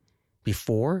arm,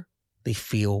 before they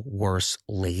feel worse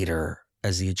later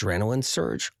as the adrenaline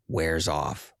surge wears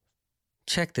off.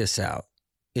 Check this out.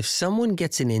 If someone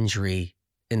gets an injury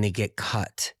and they get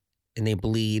cut and they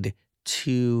bleed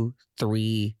 2,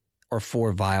 3, or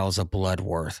 4 vials of blood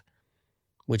worth,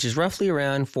 which is roughly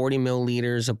around 40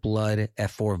 milliliters of blood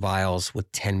at 4 vials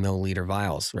with 10 milliliter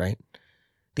vials, right?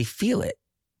 They feel it.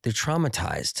 They're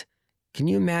traumatized. Can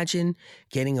you imagine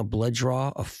getting a blood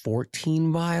draw of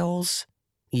 14 vials,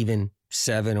 even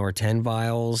 7 or 10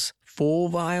 vials, full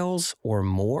vials or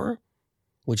more?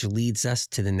 Which leads us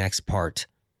to the next part,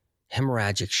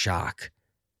 hemorrhagic shock.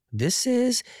 This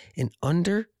is an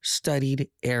understudied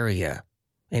area.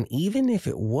 And even if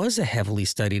it was a heavily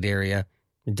studied area,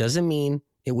 it doesn't mean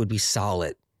it would be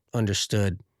solid,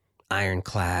 understood,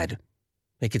 ironclad.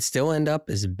 It could still end up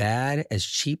as bad as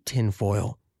cheap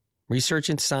tinfoil. Research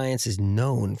and science is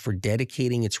known for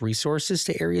dedicating its resources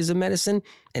to areas of medicine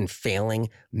and failing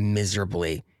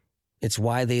miserably. It's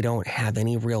why they don't have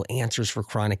any real answers for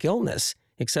chronic illness,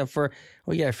 except for,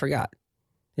 oh yeah, I forgot.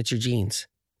 It's your genes.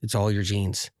 It's all your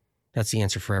genes. That's the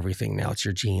answer for everything now. It's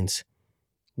your genes.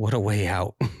 What a way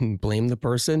out. Blame the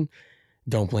person.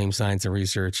 Don't blame science and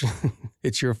research.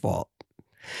 It's your fault.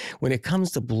 When it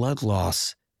comes to blood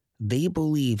loss, they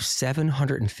believe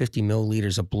 750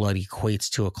 milliliters of blood equates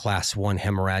to a class 1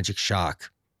 hemorrhagic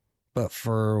shock. But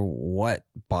for what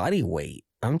body weight?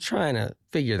 I'm trying to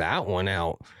figure that one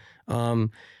out.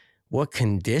 What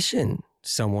condition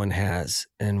someone has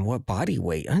and what body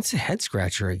weight? It's a head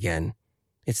scratcher again.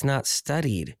 It's not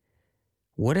studied.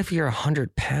 What if you're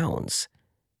 100 pounds?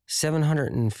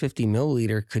 750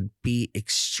 milliliter could be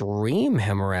extreme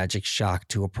hemorrhagic shock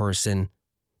to a person.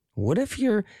 What if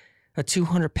you're a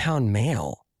 200-pound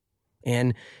male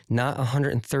and not a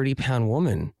 130-pound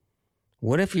woman?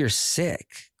 What if you're sick,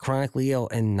 chronically ill,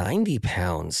 and 90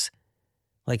 pounds,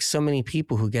 like so many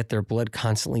people who get their blood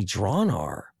constantly drawn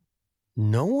are?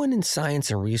 No one in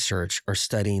science and research are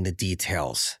studying the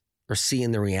details or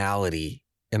seeing the reality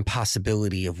and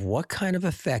possibility of what kind of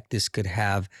effect this could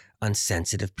have on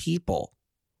sensitive people.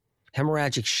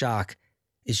 Hemorrhagic shock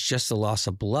is just a loss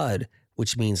of blood,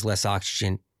 which means less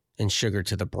oxygen and sugar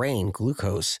to the brain,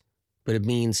 glucose. But it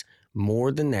means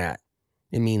more than that.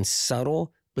 It means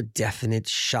subtle but definite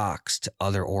shocks to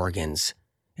other organs.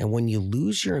 And when you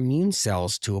lose your immune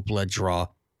cells to a blood draw,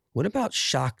 what about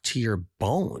shock to your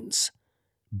bones?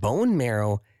 Bone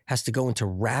marrow has to go into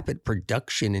rapid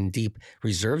production and deep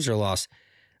reserves are lost.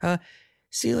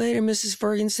 See you later, Mrs.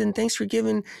 Ferguson. Thanks for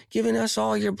giving us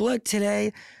all your blood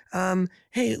today.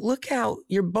 Hey, look out.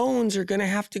 Your bones are going to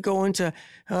have to go into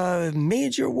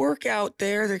major workout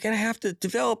there. They're going to have to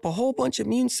develop a whole bunch of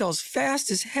immune cells fast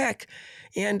as heck.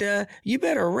 And you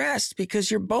better rest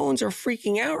because your bones are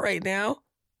freaking out right now.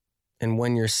 And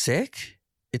when you're sick,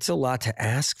 it's a lot to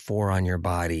ask for on your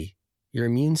body. Your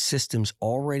immune system's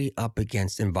already up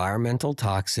against environmental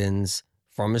toxins,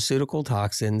 pharmaceutical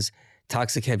toxins,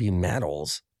 toxic heavy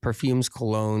metals, perfumes,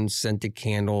 colognes, scented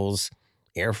candles,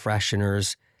 air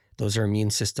fresheners. Those are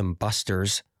immune system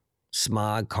busters.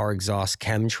 Smog, car exhaust,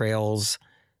 chemtrails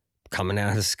coming out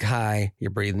of the sky.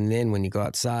 You're breathing in when you go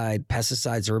outside.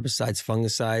 Pesticides, herbicides,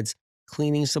 fungicides,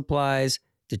 cleaning supplies,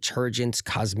 detergents,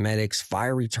 cosmetics,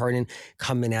 fire retardant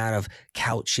coming out of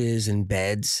couches and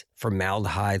beds.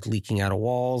 Formaldehyde leaking out of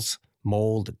walls.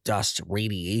 Mold, dust,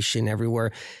 radiation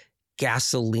everywhere.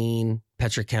 Gasoline,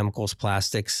 petrochemicals,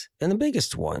 plastics, and the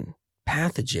biggest one,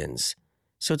 pathogens.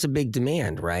 So it's a big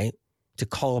demand, right? To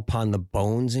call upon the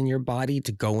bones in your body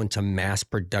to go into mass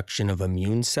production of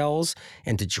immune cells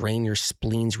and to drain your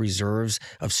spleen's reserves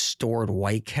of stored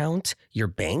white count, your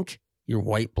bank, your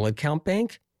white blood count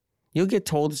bank. You'll get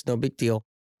told it's no big deal.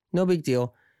 No big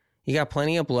deal. You got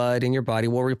plenty of blood and your body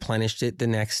will replenish it the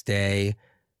next day.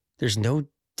 There's no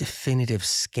definitive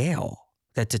scale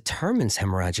that determines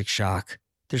hemorrhagic shock.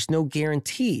 There's no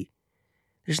guarantee.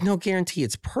 There's no guarantee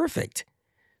it's perfect.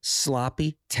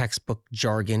 Sloppy textbook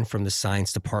jargon from the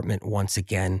science department once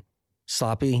again.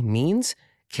 Sloppy means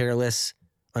careless,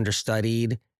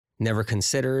 understudied, never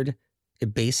considered.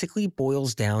 It basically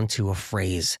boils down to a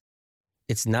phrase.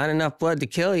 It's not enough blood to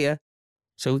kill you,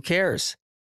 so who cares?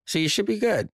 So you should be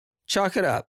good. Chalk it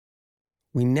up.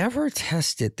 We never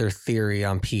tested their theory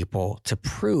on people to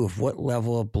prove what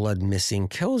level of blood missing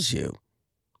kills you.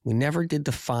 We never did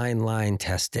the fine line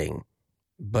testing,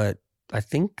 but I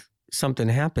think something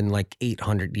happened like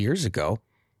 800 years ago.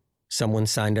 Someone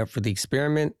signed up for the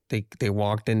experiment. They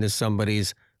walked into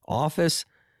somebody's office.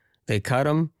 They cut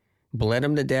them, bled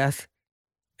them to death,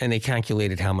 and they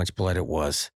calculated how much blood it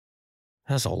was.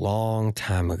 That was a long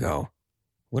time ago.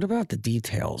 What about the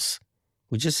details?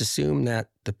 We just assume that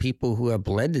the people who have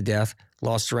bled to death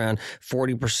lost around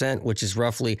 40%, which is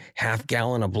roughly half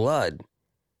gallon of blood.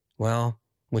 Well,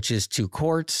 which is 2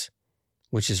 quarts,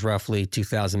 which is roughly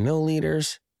 2,000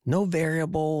 milliliters. No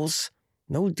variables,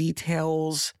 no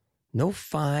details, No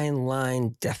fine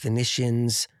line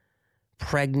definitions,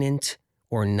 pregnant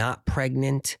or not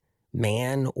pregnant,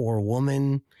 man or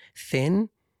woman, thin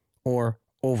or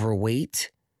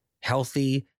overweight,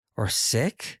 healthy or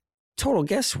sick. Total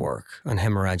guesswork on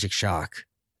hemorrhagic shock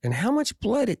and how much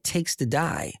blood it takes to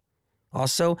die.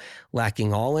 Also,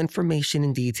 lacking all information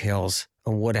and details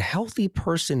on what a healthy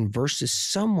person versus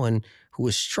someone who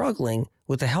is struggling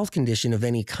with a health condition of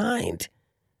any kind.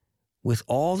 With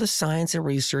all the science and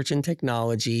research and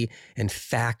technology and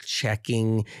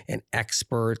fact-checking and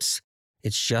experts,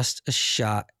 it's just a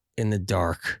shot in the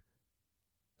dark.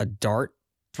 A dart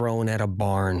thrown at a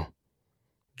barn.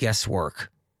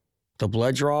 Guesswork. The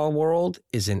blood draw world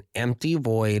is an empty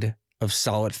void of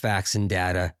solid facts and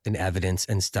data and evidence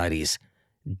and studies.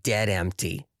 Dead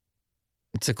empty.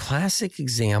 It's a classic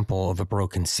example of a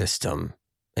broken system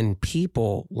and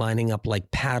people lining up like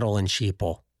cattle and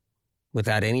sheeple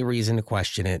without any reason to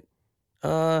question it.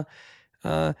 How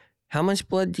much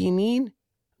blood do you need?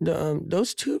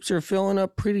 Those tubes are filling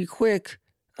up pretty quick.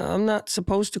 I'm not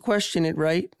supposed to question it,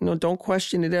 right? No, don't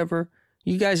question it ever.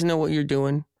 You guys know what you're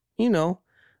doing. You know.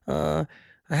 I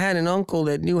had an uncle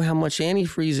that knew how much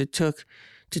antifreeze it took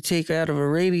to take out of a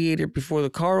radiator before the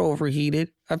car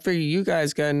overheated. I figure you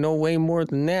guys got to know way more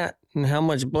than that and how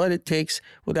much blood it takes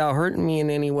without hurting me in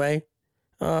any way.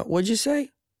 What'd you say?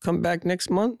 Come back next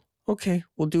month? Okay,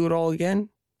 we'll do it all again.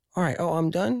 All right. Oh, I'm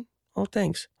done? Oh,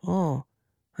 thanks. Oh,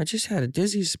 I just had a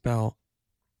dizzy spell.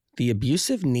 The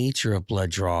abusive nature of blood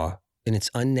draw and its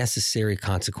unnecessary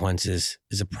consequences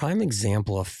is a prime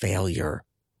example of failure.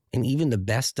 And even the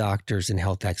best doctors and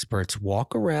health experts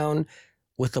walk around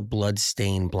with a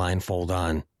blood-stained blindfold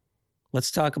on. Let's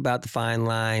talk about the fine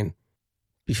line.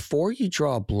 Before you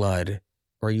draw blood,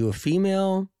 are you a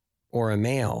female or a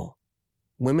male?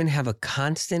 Women have a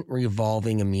constant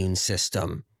revolving immune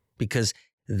system because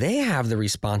they have the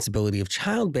responsibility of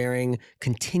childbearing,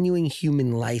 continuing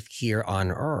human life here on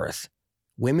Earth.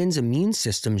 Women's immune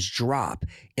systems drop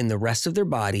in the rest of their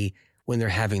body when they're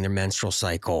having their menstrual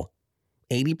cycle.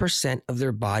 80% of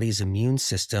their body's immune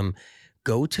system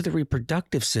go to the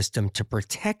reproductive system to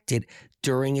protect it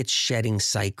during its shedding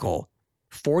cycle.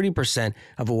 40%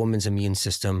 of a woman's immune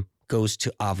system goes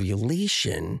to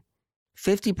ovulation.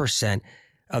 50%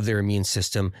 of their immune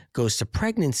system goes to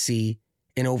pregnancy,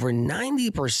 and over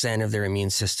 90% of their immune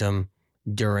system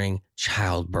during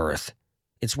childbirth.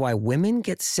 It's why women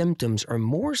get symptoms or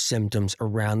more symptoms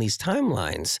around these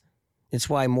timelines. It's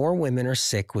why more women are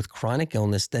sick with chronic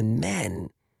illness than men.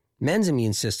 Men's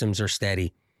immune systems are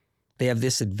steady. They have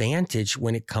this advantage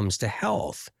when it comes to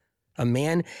health. A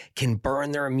man can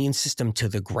burn their immune system to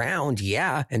the ground,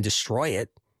 and destroy it.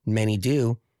 Many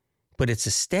do. But it's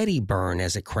a steady burn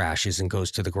as it crashes and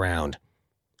goes to the ground.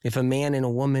 If a man and a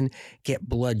woman get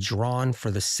blood drawn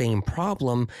for the same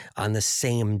problem on the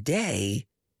same day,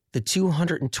 the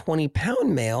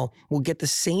 220-pound male will get the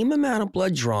same amount of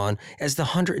blood drawn as the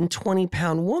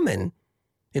 120-pound woman.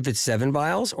 If it's 7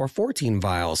 vials or 14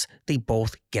 vials, they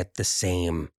both get the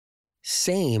same.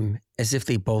 Same as if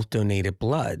they both donated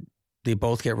blood. They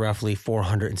both get roughly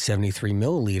 473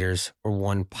 milliliters or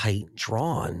 1 pint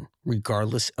drawn,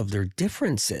 regardless of their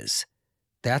differences.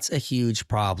 That's a huge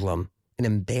problem, an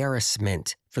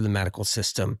embarrassment for the medical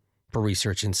system, for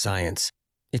research and science.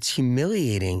 It's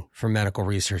humiliating for medical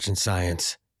research and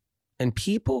science. And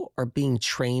people are being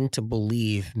trained to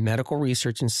believe medical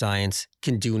research and science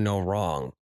can do no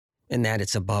wrong, and that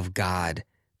it's above God,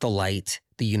 the light,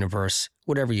 the universe,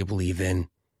 whatever you believe in.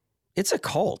 It's a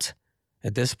cult.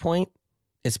 At this point,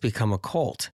 it's become a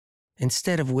cult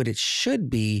instead of what it should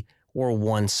be or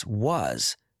once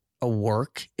was, a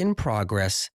work in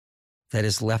progress that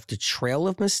has left a trail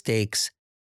of mistakes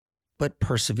but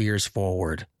perseveres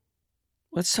forward.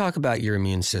 Let's talk about your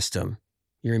immune system.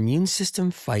 Your immune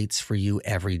system fights for you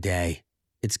every day.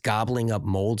 It's gobbling up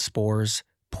mold spores,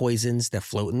 poisons that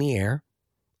float in the air,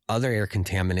 other air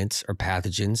contaminants or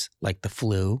pathogens like the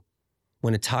flu.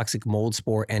 When a toxic mold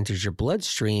spore enters your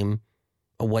bloodstream,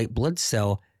 a white blood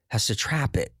cell has to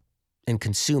trap it and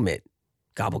consume it.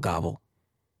 Gobble, gobble.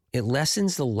 It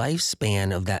lessens the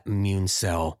lifespan of that immune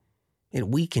cell. It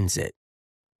weakens it.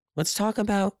 Let's talk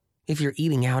about if you're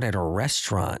eating out at a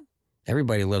restaurant.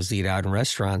 Everybody loves to eat out in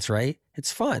restaurants, right?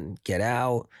 It's fun. Get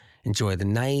out, enjoy the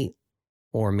night,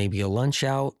 or maybe a lunch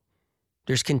out.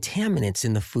 There's contaminants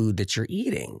in the food that you're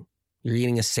eating. You're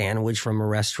eating a sandwich from a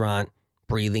restaurant,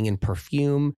 breathing in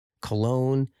perfume,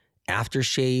 cologne,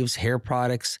 aftershaves, hair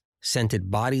products, scented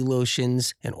body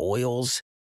lotions and oils,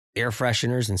 air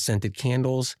fresheners and scented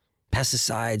candles,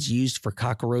 pesticides used for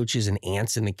cockroaches and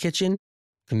ants in the kitchen,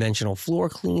 conventional floor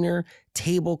cleaner,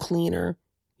 table cleaner.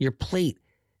 Your plate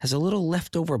has a little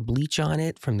leftover bleach on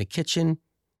it from the kitchen.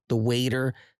 The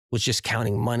waiter was just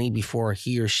counting money before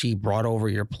he or she brought over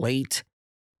your plate.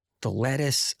 The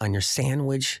lettuce on your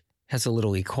sandwich has a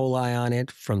little E. coli on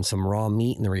it from some raw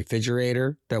meat in the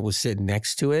refrigerator that was sitting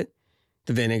next to it.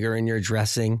 The vinegar in your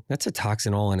dressing, that's a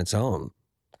toxin all on its own.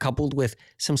 Coupled with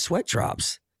some sweat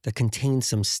drops that contain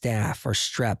some staph or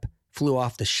strep flew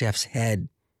off the chef's head,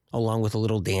 along with a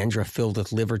little dandruff filled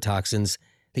with liver toxins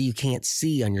that you can't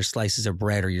see on your slices of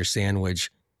bread or your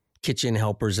sandwich. Kitchen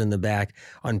helpers in the back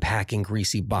unpacking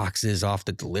greasy boxes off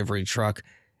the delivery truck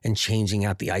and changing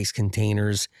out the ice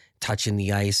containers, touching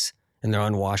the ice, and their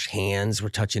unwashed hands were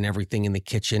touching everything in the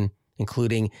kitchen,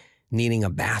 including needing a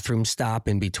bathroom stop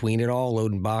in between it all,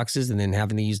 loading boxes and then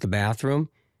having to use the bathroom.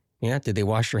 Yeah, did they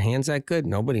wash their hands that good?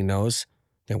 Nobody knows.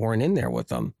 They weren't in there with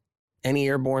them. Any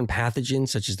airborne pathogens,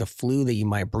 such as the flu that you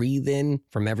might breathe in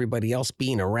from everybody else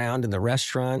being around in the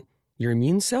restaurant, your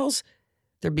immune cells,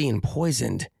 they're being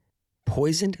poisoned.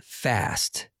 Poisoned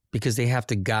fast because they have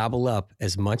to gobble up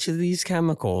as much of these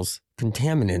chemicals,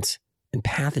 contaminants, and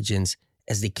pathogens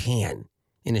as they can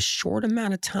in a short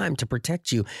amount of time to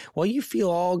protect you while you feel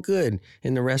all good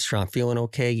in the restaurant, feeling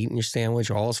okay, eating your sandwich,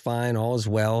 all is fine, all is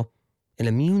well. An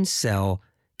immune cell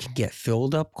can get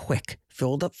filled up quick,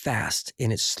 filled up fast,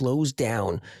 and it slows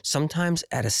down, sometimes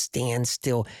at a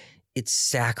standstill. It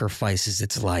sacrifices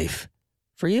its life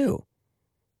for you.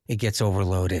 It gets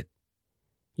overloaded.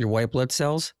 Your white blood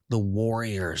cells, the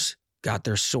warriors, got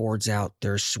their swords out.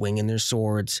 They're swinging their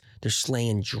swords. They're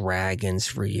slaying dragons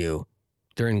for you.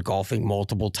 They're engulfing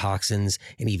multiple toxins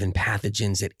and even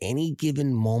pathogens at any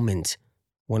given moment.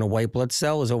 When a white blood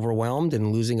cell is overwhelmed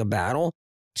and losing a battle,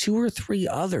 2 or 3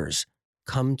 others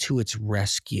come to its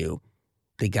rescue.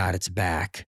 They got its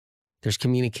back. There's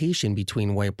communication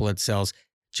between white blood cells,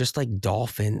 just like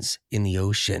dolphins in the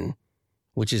ocean,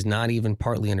 which is not even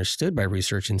partly understood by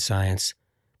research and science.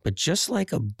 But just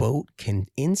like a boat can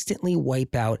instantly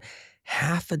wipe out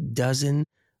half a dozen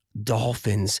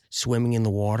dolphins swimming in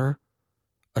the water,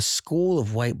 a school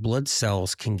of white blood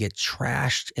cells can get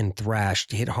trashed and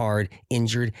thrashed, hit hard,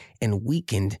 injured, and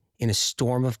weakened in a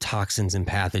storm of toxins and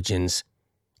pathogens.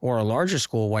 Or a larger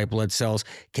school of white blood cells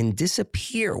can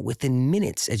disappear within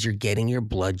minutes as you're getting your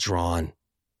blood drawn.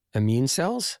 Immune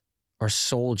cells are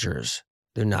soldiers.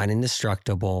 They're not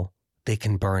indestructible. They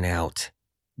can burn out.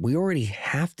 We already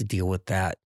have to deal with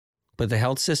that. But the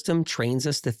health system trains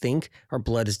us to think our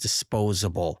blood is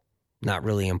disposable, not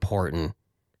really important.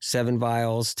 7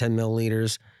 vials, 10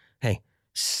 milliliters. Hey,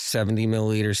 70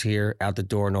 milliliters here, out the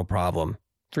door, no problem.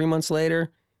 3 months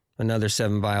later, another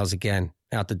 7 vials again,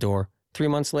 out the door. 3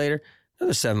 months later,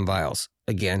 another 7 vials,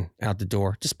 again, out the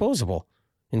door, disposable.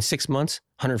 In 6 months,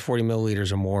 140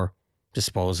 milliliters or more,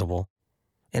 disposable.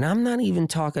 And I'm not even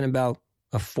talking about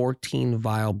a 14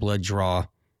 vial blood draw,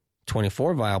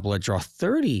 24 vial blood draw,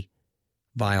 30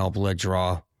 vial blood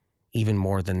draw, even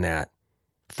more than that.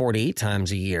 48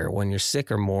 times a year when you're sick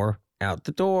or more, out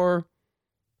the door.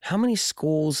 How many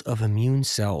schools of immune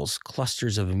cells,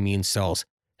 clusters of immune cells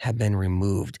have been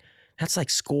removed? That's like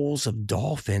schools of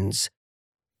dolphins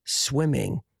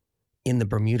swimming in the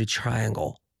Bermuda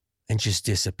Triangle and just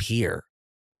disappear,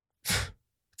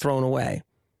 thrown away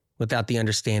without the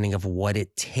understanding of what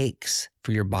it takes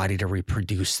for your body to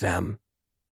reproduce them,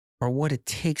 or what it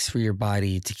takes for your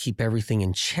body to keep everything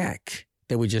in check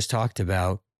that we just talked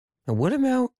about. And what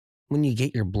about when you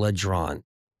get your blood drawn?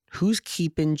 Who's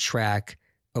keeping track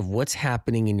of what's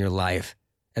happening in your life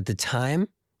at the time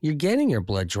you're getting your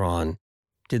blood drawn?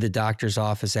 Did the doctor's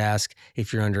office ask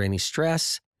if you're under any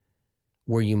stress,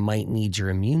 where you might need your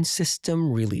immune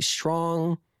system really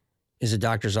strong? Is the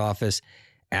doctor's office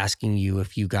asking you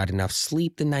if you got enough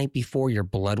sleep the night before your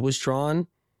blood was drawn?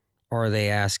 Or are they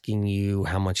asking you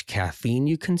how much caffeine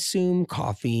you consume,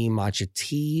 coffee, matcha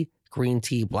tea, green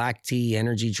tea, black tea,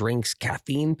 energy drinks,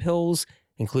 caffeine pills,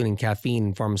 including caffeine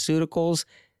and pharmaceuticals,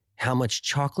 how much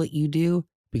chocolate you do,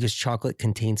 because chocolate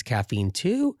contains caffeine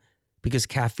too, because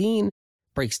caffeine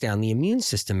breaks down the immune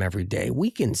system every day,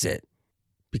 weakens it,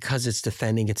 because it's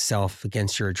defending itself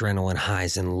against your adrenaline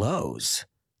highs and lows.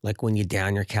 Like when you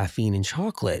down your caffeine in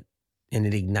chocolate and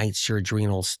it ignites your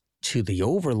adrenals to the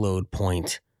overload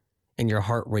point and your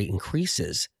heart rate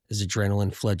increases as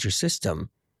adrenaline floods your system.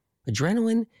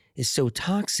 Adrenaline is so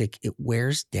toxic, it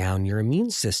wears down your immune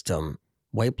system.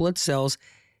 White blood cells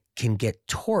can get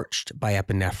torched by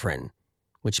epinephrine,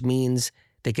 which means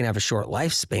they can have a short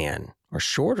lifespan or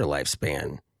shorter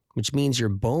lifespan, which means your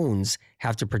bones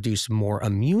have to produce more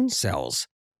immune cells,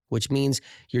 which means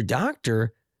your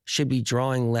doctor should be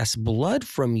drawing less blood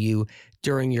from you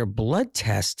during your blood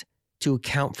test to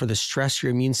account for the stress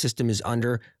your immune system is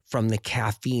under from the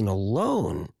caffeine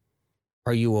alone.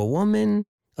 Are you a woman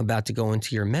about to go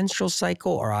into your menstrual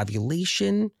cycle or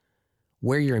ovulation,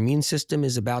 where your immune system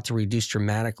is about to reduce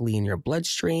dramatically in your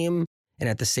bloodstream, and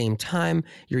at the same time,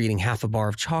 you're eating half a bar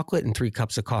of chocolate and 3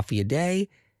 cups of coffee a day?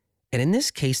 And in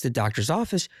this case, the doctor's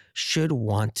office should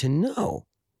want to know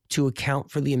to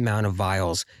account for the amount of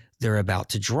vials they're about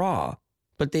to draw.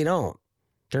 But they don't.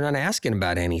 They're not asking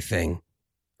about anything.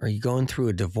 Are you going through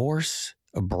a divorce,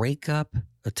 a breakup,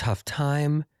 a tough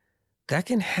time? That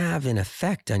can have an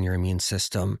effect on your immune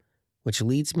system, which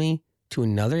leads me to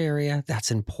another area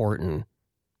that's important.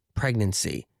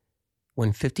 Pregnancy.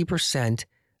 When 50%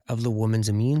 of the woman's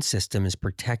immune system is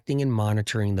protecting and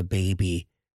monitoring the baby,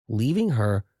 leaving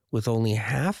her with only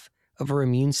half of her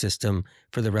immune system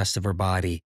for the rest of her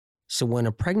body. So when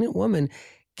a pregnant woman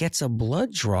gets a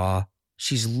blood draw,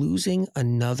 she's losing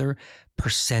another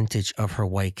percentage of her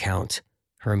white count,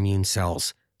 her immune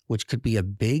cells, which could be a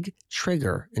big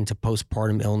trigger into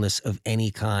postpartum illness of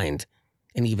any kind,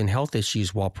 and even health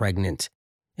issues while pregnant.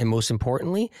 And most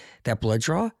importantly, that blood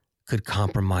draw could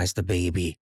compromise the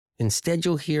baby. Instead,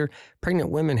 you'll hear pregnant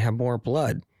women have more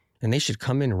blood, and they should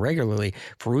come in regularly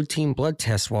for routine blood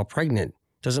tests while pregnant.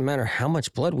 Doesn't matter how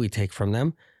much blood we take from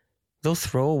them. They'll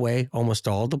throw away almost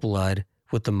all the blood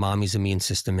with the mommy's immune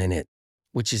system in it,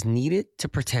 which is needed to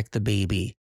protect the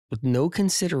baby, with no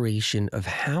consideration of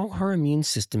how her immune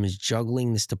system is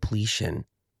juggling this depletion.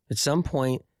 At some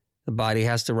point, the body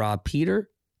has to rob Peter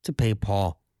to pay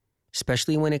Paul,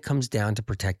 especially when it comes down to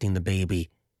protecting the baby.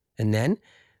 And then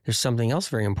there's something else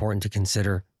very important to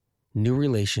consider: new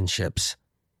relationships.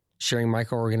 Sharing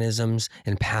microorganisms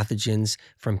and pathogens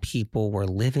from people we're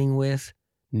living with,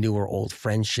 new or old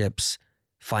friendships,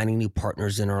 finding new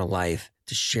partners in our life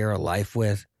to share a life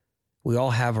with. We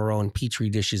all have our own petri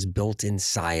dishes built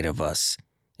inside of us,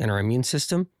 and our immune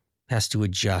system has to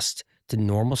adjust to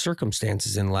normal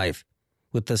circumstances in life.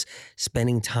 With us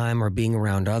spending time or being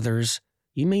around others,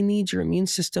 you may need your immune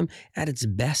system at its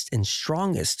best and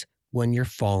strongest when you're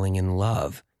falling in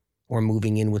love or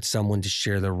moving in with someone to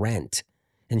share the rent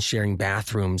and sharing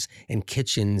bathrooms and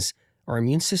kitchens. Our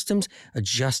immune systems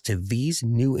adjust to these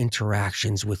new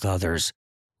interactions with others.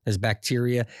 As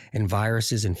bacteria and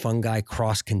viruses and fungi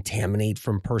cross-contaminate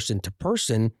from person to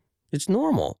person, it's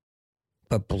normal.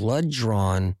 But blood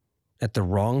drawn at the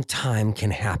wrong time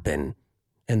can happen.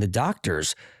 And the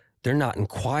doctors, they're not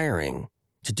inquiring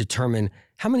to determine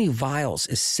how many vials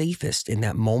is safest in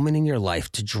that moment in your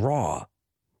life to draw.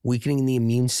 Weakening the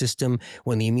immune system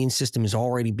when the immune system is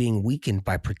already being weakened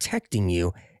by protecting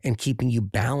you and keeping you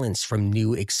balanced from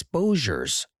new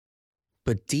exposures.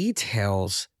 But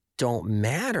details don't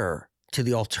matter to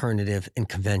the alternative and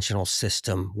conventional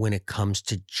system when it comes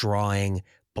to drawing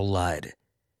blood.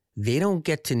 They don't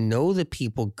get to know the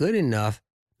people good enough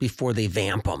before they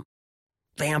vamp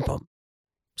them,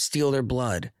 steal their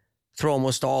blood, throw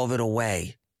almost all of it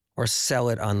away, or sell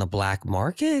it on the black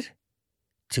market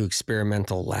to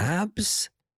experimental labs.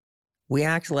 We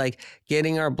act like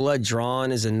getting our blood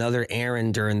drawn is another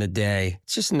errand during the day.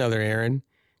 It's just another errand.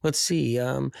 Let's see,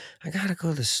 I gotta go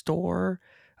to the store.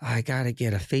 I gotta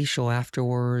get a facial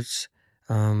afterwards.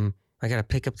 I gotta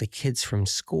pick up the kids from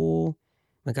school.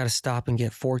 I gotta stop and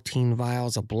get 14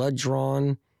 vials of blood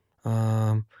drawn.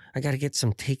 I gotta get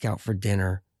some takeout for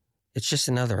dinner. It's just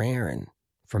another errand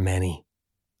for many.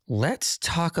 Let's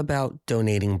talk about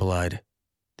donating blood.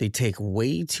 They take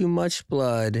way too much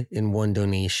blood in one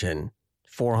donation.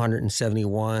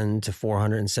 471 to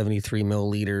 473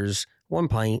 milliliters, 1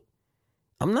 pint.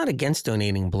 I'm not against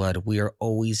donating blood. We are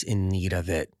always in need of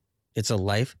it. It's a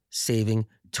life-saving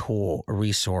tool, a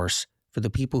resource for the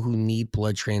people who need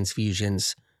blood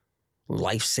transfusions,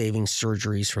 life-saving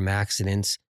surgeries from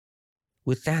accidents.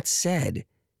 With that said,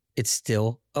 it's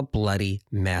still a bloody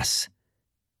mess.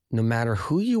 No matter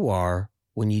who you are,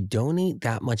 when you donate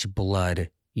that much blood,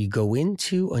 you go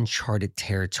into uncharted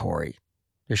territory.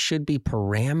 There should be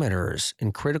parameters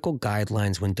and critical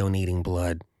guidelines when donating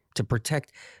blood to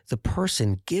protect the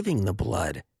person giving the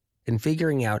blood and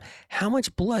figuring out how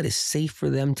much blood is safe for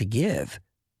them to give.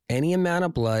 Any amount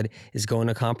of blood is going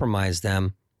to compromise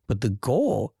them, but the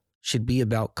goal should be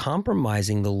about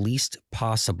compromising the least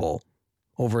possible.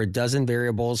 Over a dozen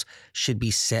variables should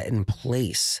be set in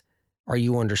place. Are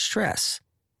you under stress?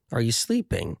 Are you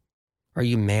sleeping? Are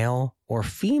you male or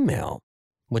female?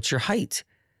 What's your height?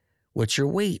 What's your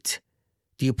weight?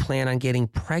 Do you plan on getting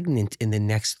pregnant in the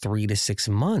next 3 to 6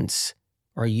 months?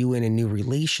 Are you in a new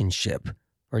relationship?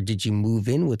 Or did you move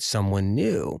in with someone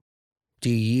new? Do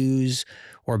you use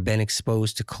or been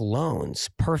exposed to colognes,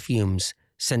 perfumes,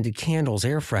 scented candles,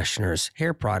 air fresheners,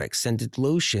 hair products, scented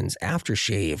lotions,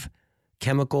 aftershave,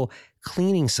 chemical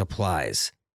cleaning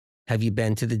supplies? Have you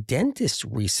been to the dentist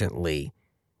recently?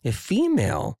 If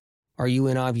female, are you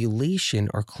in ovulation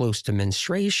or close to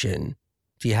menstruation?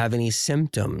 Do you have any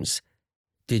symptoms?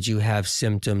 Did you have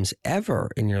symptoms ever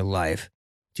in your life?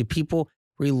 Do people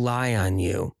rely on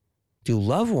you? Do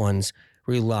loved ones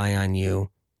rely on you?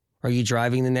 Are you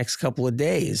driving the next couple of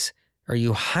days? Are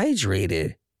you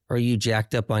hydrated? Are you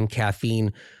jacked up on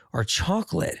caffeine or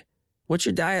chocolate? What's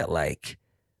your diet like?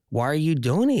 Why are you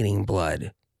donating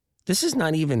blood? This is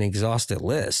not even an exhaustive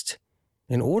list.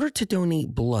 In order to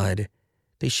donate blood,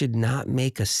 they should not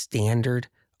make a standard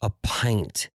a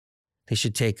pint. They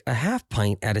should take a half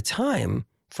pint at a time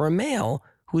for a male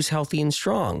who's healthy and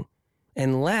strong,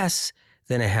 and less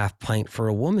than a half pint for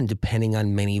a woman, depending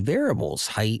on many variables,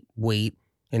 height, weight,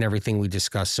 and everything we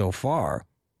discussed so far.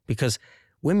 Because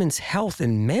women's health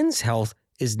and men's health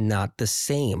is not the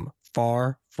same,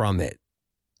 far from it.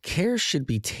 Care should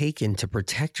be taken to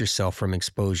protect yourself from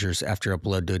exposures after a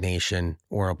blood donation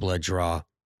or a blood draw.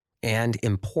 And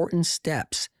important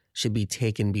steps should be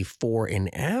taken before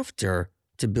and after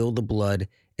to build the blood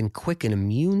and quicken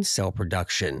immune cell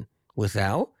production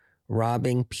without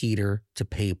robbing Peter to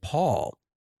pay Paul.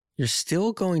 You're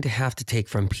still going to have to take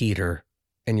from Peter,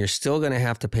 and you're still going to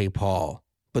have to pay Paul.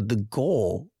 But the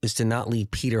goal is to not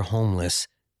leave Peter homeless,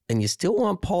 and you still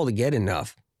want Paul to get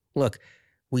enough. Look,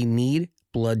 we need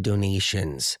blood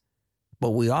donations, but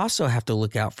we also have to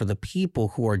look out for the people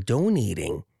who are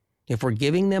donating. If we're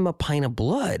giving them a pint of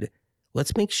blood,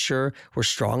 let's make sure we're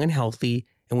strong and healthy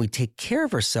and we take care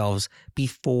of ourselves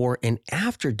before and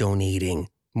after donating.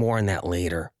 More on that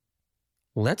later.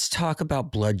 Let's talk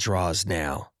about blood draws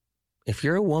now. If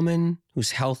you're a woman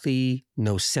who's healthy,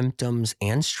 no symptoms,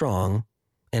 and strong,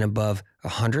 and above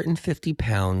 150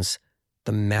 pounds,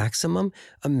 the maximum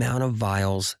amount of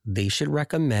vials they should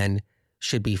recommend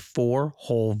should be 4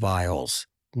 whole vials,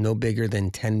 no bigger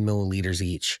than 10 milliliters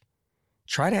each.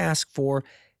 Try to ask for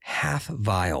half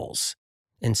vials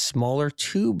and smaller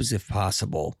tubes if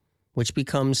possible, which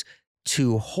becomes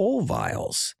 2 whole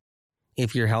vials.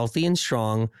 If you're healthy and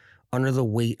strong, under the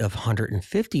weight of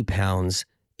 150 pounds,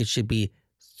 it should be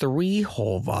 3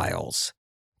 whole vials.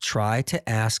 Try to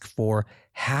ask for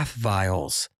half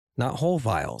vials, not whole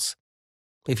vials.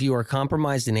 If you are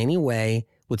compromised in any way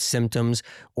with symptoms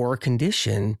or a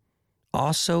condition,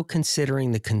 also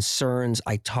considering the concerns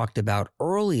I talked about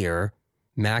earlier,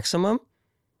 maximum,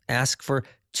 ask for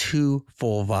 2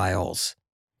 full vials.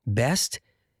 Best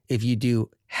if you do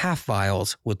half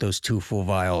vials with those 2 full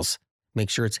vials. Make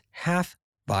sure it's half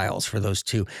vials for those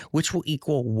 2, which will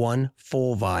equal 1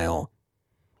 full vial.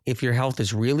 If your health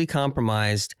is really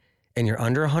compromised and you're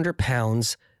under 100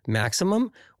 pounds,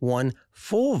 maximum 1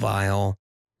 full vial,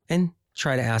 and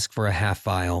try to ask for a half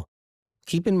vial.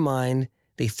 Keep in mind,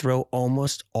 they throw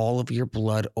almost all of your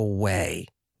blood away.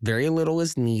 Very little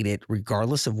is needed,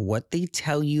 regardless of what they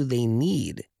tell you they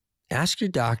need. Ask your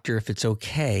doctor if it's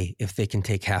okay if they can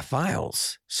take half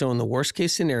vials. So in the worst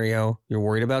case scenario, you're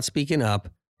worried about speaking up,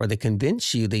 or they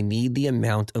convince you they need the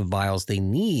amount of vials they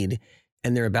need,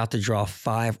 and they're about to draw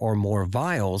 5 or more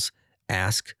vials,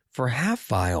 ask for half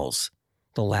vials.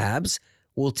 The labs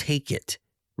will take it,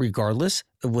 regardless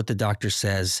of what the doctor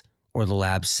says, or the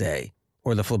labs say,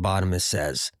 or the phlebotomist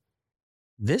says.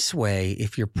 This way,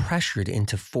 if you're pressured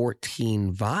into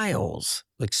 14 vials,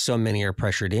 like so many are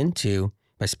pressured into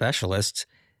by specialists,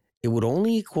 it would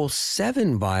only equal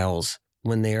 7 vials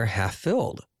when they are half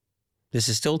filled. This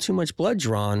is still too much blood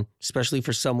drawn, especially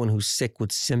for someone who's sick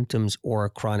with symptoms or a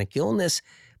chronic illness,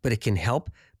 but it can help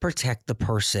protect the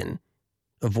person.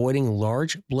 Avoiding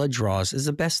large blood draws is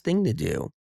the best thing to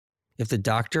do. If the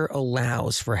doctor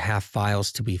allows for half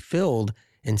vials to be filled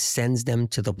and sends them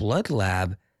to the blood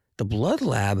lab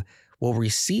will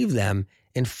receive them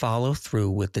and follow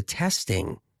through with the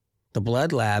testing. The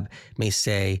blood lab may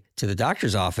say to the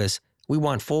doctor's office, "We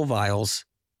want full vials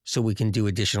so we can do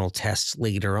additional tests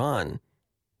later on."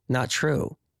 Not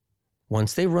true.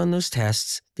 Once they run those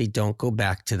tests, they don't go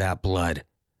back to that blood.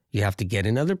 You have to get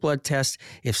another blood test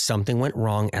if something went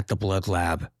wrong at the blood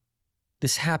lab.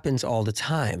 This happens all the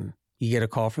time. You get a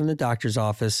call from the doctor's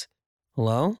office.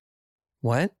 "Hello?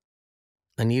 What?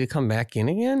 I need to come back in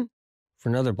again for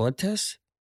another blood test?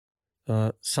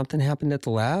 Something happened at the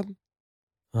lab?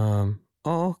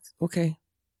 Oh, okay."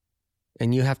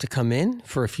 And you have to come in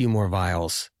for a few more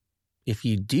vials. If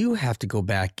you do have to go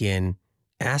back in,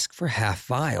 ask for half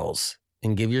vials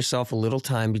and give yourself a little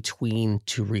time between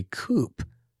to recoup.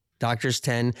 Doctors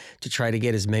tend to try to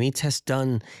get as many tests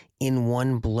done in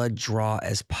one blood draw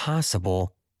as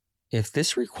possible. If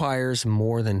this requires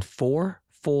more than 4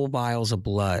 full vials of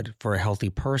blood for a healthy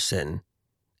person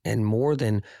and more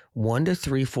than 1 to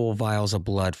 3 full vials of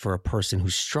blood for a person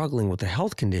who's struggling with a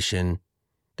health condition,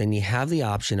 then you have the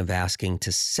option of asking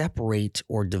to separate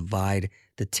or divide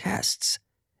the tests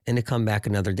and to come back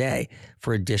another day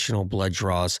for additional blood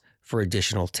draws for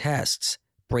additional tests,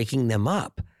 breaking them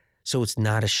up so it's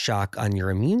not a shock on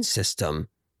your immune system.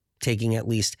 Taking at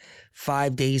least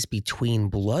 5 days between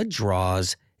blood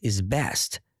draws is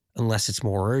best, unless it's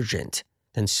more urgent.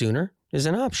 Then sooner is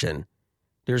an option.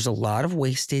 There's a lot of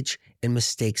wastage and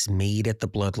mistakes made at the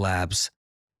blood labs.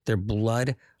 They're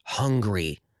blood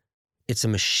hungry. It's a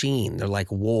machine. They're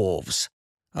like wolves,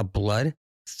 a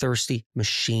blood-thirsty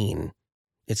machine.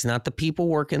 It's not the people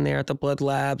working there at the blood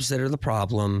labs that are the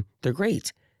problem. They're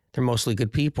great. They're mostly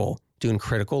good people doing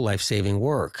critical life-saving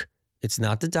work. It's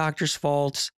not the doctor's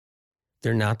fault.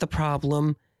 They're not the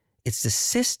problem. It's the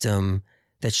system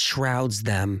that shrouds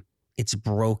them. It's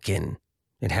broken.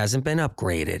 It hasn't been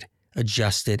upgraded,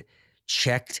 adjusted,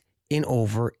 checked in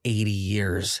over 80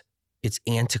 years. It's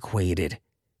antiquated.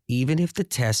 Even if the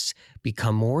tests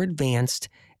become more advanced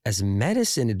as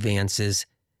medicine advances,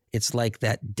 it's like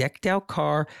that decked out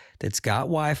car that's got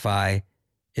Wi-Fi.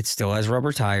 It still has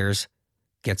rubber tires,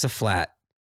 gets a flat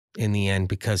in the end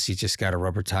because you just got a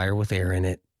rubber tire with air in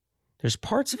it. There's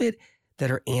parts of it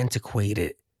that are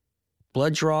antiquated.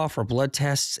 Blood draw for blood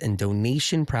tests and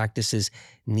donation practices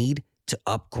need to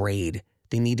upgrade.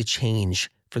 They need to change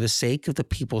for the sake of the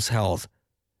people's health.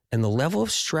 And the level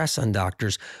of stress on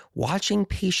doctors watching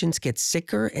patients get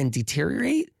sicker and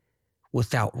deteriorate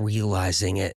without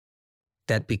realizing it.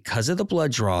 That because of the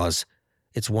blood draws,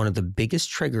 it's one of the biggest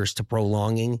triggers to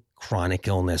prolonging chronic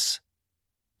illness.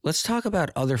 Let's talk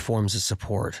about other forms of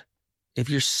support. If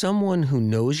you're someone who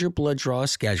knows your blood draw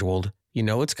is scheduled, you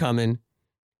know it's coming,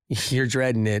 you're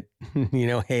dreading it,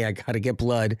 hey, I got to get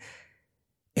blood.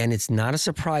 And it's not a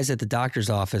surprise at the doctor's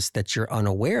office that you're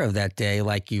unaware of that day.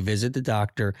 Like you visit the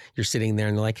doctor, you're sitting there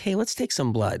and they're like, hey, let's take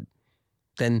some blood.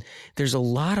 Then there's a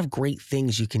lot of great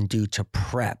things you can do to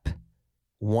prep.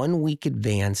 1 week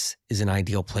advance is an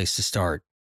ideal place to start.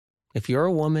 If you're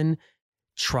a woman,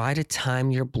 try to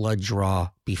time your blood draw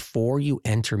before you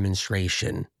enter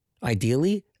menstruation.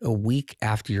 Ideally, a week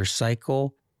after your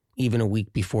cycle, even a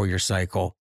week before your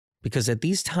cycle. Because at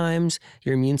these times,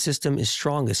 your immune system is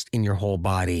strongest in your whole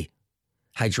body.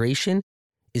 Hydration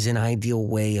is an ideal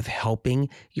way of helping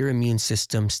your immune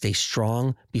system stay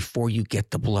strong before you get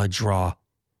the blood draw.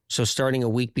 So starting a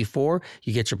week before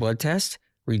you get your blood test,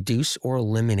 reduce or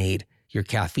eliminate your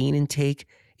caffeine intake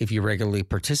if you regularly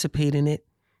participate in it.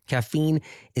 Caffeine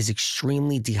is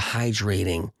extremely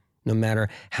dehydrating. No matter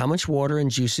how much water and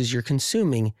juices you're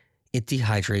consuming, it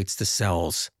dehydrates the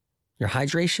cells. Your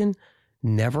hydration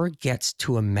never gets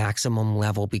to a maximum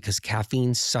level because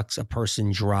caffeine sucks a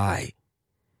person dry.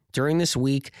 During this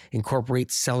week,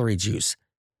 incorporate celery juice,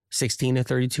 16 to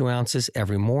 32 ounces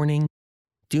every morning.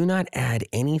 Do not add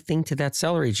anything to that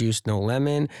celery juice. No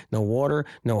lemon, no water,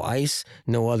 no ice,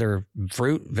 no other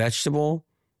fruit, vegetable.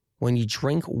 When you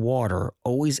drink water,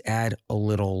 always add a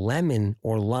little lemon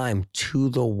or lime to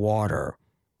the water.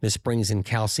 This brings in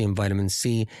calcium, vitamin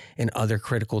C, and other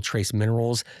critical trace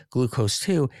minerals, glucose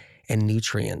too, and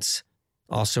nutrients.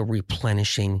 Also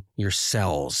replenishing your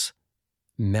cells.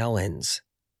 Melons,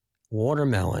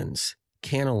 watermelons,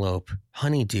 cantaloupe,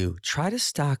 honeydew. Try to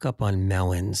stock up on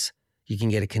melons. You can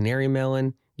get a canary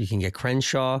melon. You can get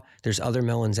Crenshaw. There's other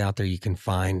melons out there you can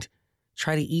find.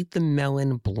 Try to eat the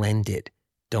melon blended.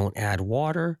 Don't add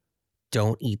water.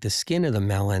 Don't eat the skin of the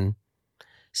melon.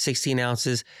 16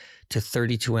 ounces to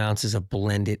 32 ounces of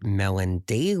blended melon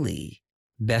daily.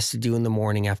 Best to do in the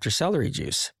morning after celery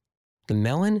juice. The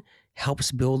melon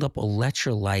helps build up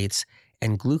electrolytes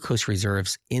and glucose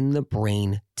reserves in the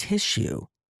brain tissue.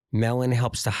 Melon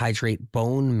helps to hydrate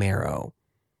bone marrow.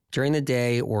 During the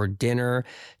day or dinner,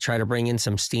 try to bring in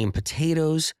some steamed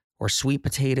potatoes or sweet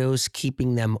potatoes,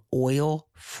 keeping them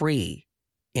oil-free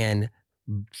and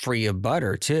free of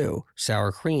butter too,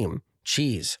 sour cream,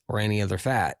 cheese, or any other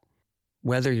fat.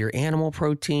 Whether you're animal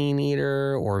protein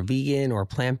eater or vegan or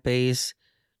plant-based,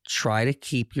 try to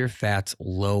keep your fats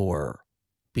lower.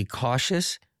 Be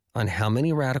cautious on how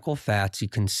many radical fats you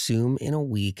consume in a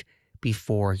week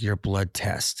before your blood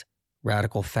test.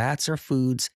 Radical fats are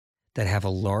foods that have a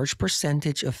large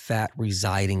percentage of fat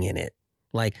residing in it,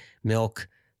 like milk,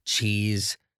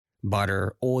 cheese,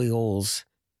 butter, oils,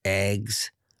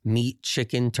 eggs, meat,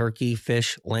 chicken, turkey,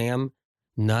 fish, lamb,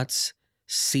 nuts,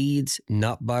 seeds,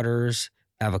 nut butters,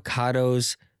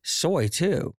 avocados, soy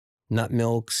too, nut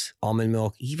milks, almond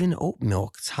milk, even oat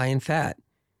milk. It's high in fat.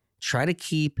 Try to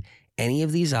keep any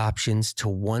of these options to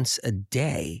once a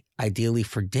day, ideally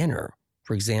for dinner.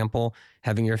 For example,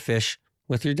 having your fish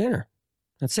with your dinner.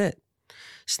 That's it.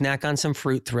 Snack on some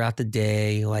fruit throughout the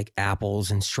day, like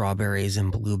apples and strawberries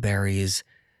and blueberries.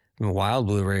 Wild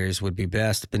blueberries would be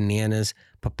best, bananas,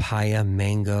 papaya,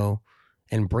 mango,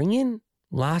 and bring in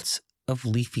lots of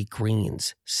leafy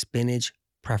greens, spinach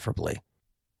preferably.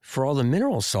 For all the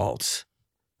mineral salts,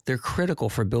 they're critical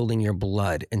for building your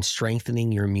blood and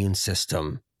strengthening your immune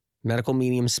system. Medical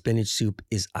Medium spinach soup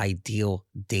is ideal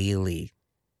daily.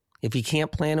 If you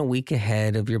can't plan a week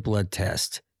ahead of your blood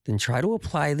test, then try to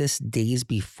apply this days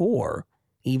before,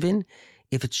 even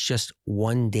if it's just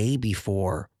one day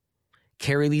before.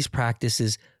 Carry these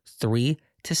practices 3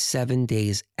 to 7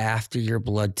 days after your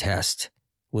blood test,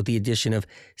 with the addition of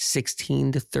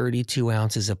 16 to 32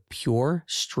 ounces of pure,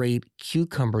 straight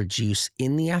cucumber juice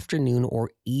in the afternoon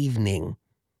or evening.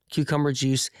 Cucumber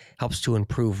juice helps to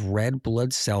improve red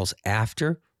blood cells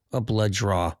after a blood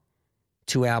draw.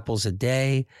 2 apples a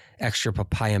day, extra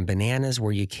papaya and bananas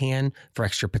where you can for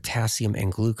extra potassium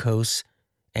and glucose.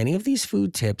 Any of these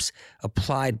food tips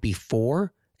applied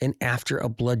before and after a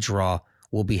blood draw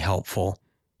will be helpful.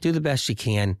 Do the best you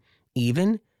can,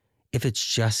 even if it's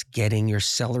just getting your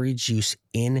celery juice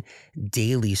in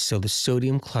daily so the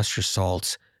sodium cluster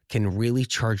salts can really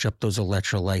charge up those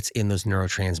electrolytes in those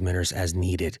neurotransmitters as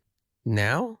needed.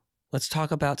 Now, let's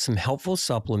talk about some helpful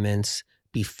supplements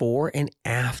before and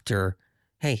after.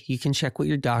 Hey, you can check with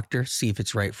your doctor, see if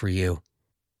it's right for you.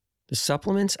 The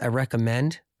supplements I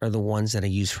recommend are the ones that I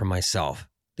use for myself.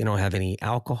 They don't have any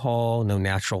alcohol, no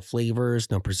natural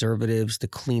flavors, no preservatives, the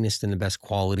cleanest and the best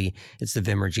quality. It's the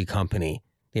Vimergy company.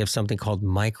 They have something called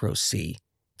Micro C.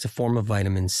 It's a form of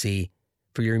vitamin C.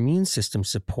 For your immune system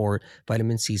support,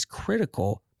 vitamin C is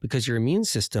critical because your immune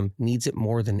system needs it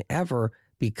more than ever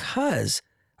because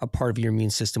a part of your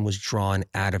immune system was drawn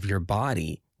out of your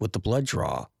body with the blood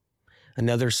draw.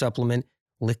 Another supplement,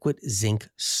 liquid zinc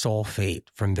sulfate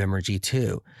from Vimergy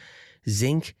 2.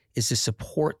 Zinc is to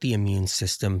support the immune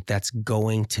system that's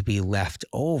going to be left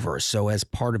over. So as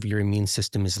part of your immune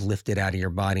system is lifted out of your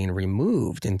body and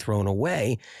removed and thrown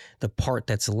away, the part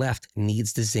that's left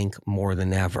needs the zinc more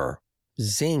than ever.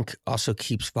 Zinc also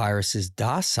keeps viruses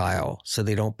docile so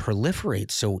they don't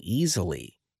proliferate so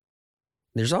easily.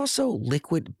 There's also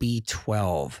liquid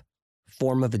B12,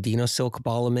 form of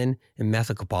adenosylcobalamin and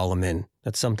methylcobalamin.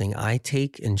 That's something I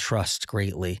take and trust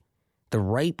greatly. The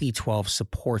right B12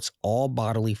 supports all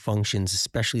bodily functions,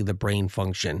 especially the brain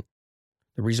function.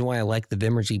 The reason why I like the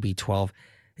Vimergy B12,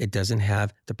 it doesn't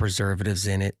have the preservatives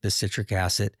in it, the citric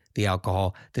acid, the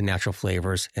alcohol, the natural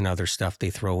flavors, and other stuff they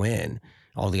throw in,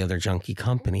 all the other junky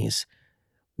companies.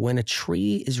 When a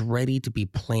tree is ready to be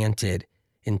planted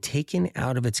and taken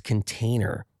out of its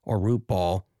container or root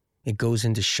ball, it goes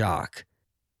into shock.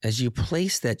 As you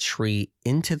place that tree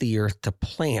into the earth to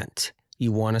plant,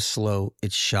 you want to slow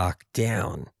its shock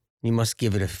down. You must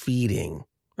give it a feeding,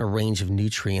 a range of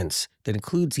nutrients that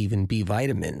includes even B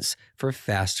vitamins for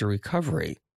faster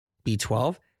recovery.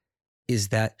 B12 is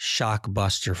that shock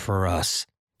buster for us.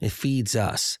 It feeds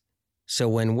us. So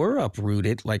when we're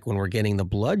uprooted, like when we're getting the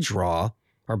blood draw,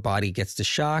 our body gets the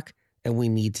shock and we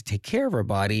need to take care of our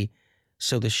body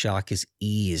so the shock is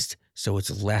eased, so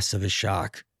it's less of a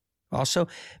shock. Also,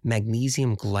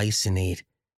 magnesium glycinate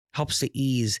helps to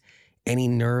ease any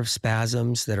nerve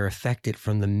spasms that are affected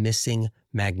from the missing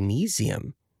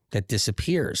magnesium that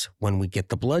disappears when we get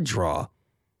the blood draw.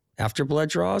 After blood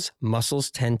draws, muscles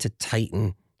tend to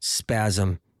tighten,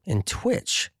 spasm, and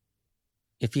twitch.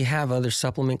 If you have other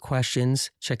supplement questions,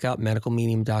 check out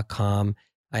medicalmedium.com.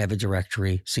 I have a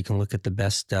directory so you can look at the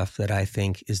best stuff that I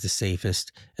think is the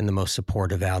safest and the most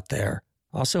supportive out there.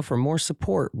 Also, for more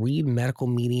support, read Medical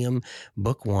Medium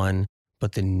Book 1,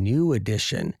 but the new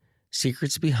edition,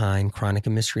 Secrets Behind Chronic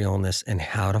and Mystery Illness and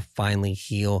How to Finally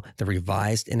Heal, the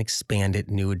revised and expanded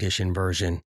new edition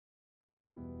version.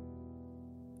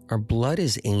 Our blood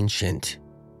is ancient,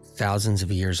 thousands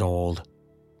of years old,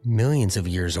 millions of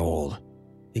years old.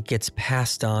 It gets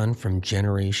passed on from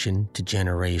generation to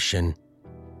generation.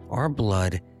 Our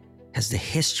blood has the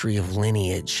history of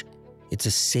lineage. It's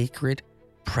a sacred,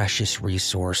 precious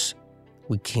resource.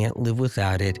 We can't live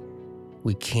without it.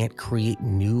 We can't create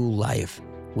new life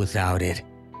without it.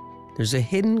 There's a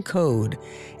hidden code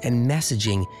and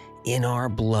messaging in our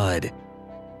blood.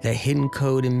 That hidden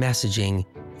code and messaging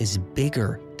is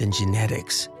bigger than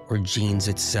genetics or genes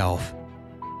itself.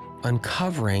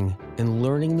 Uncovering and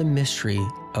learning the mystery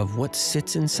of what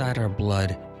sits inside our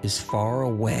blood is far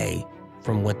away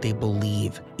from what they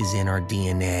believe is in our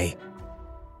DNA.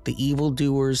 The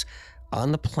evildoers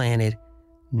on the planet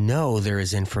know there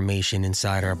is information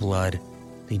inside our blood.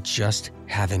 They just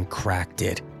haven't cracked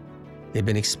it. They've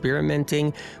been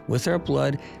experimenting with our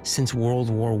blood since World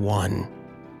War I,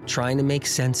 trying to make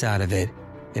sense out of it,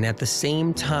 and at the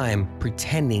same time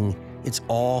pretending it's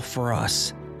all for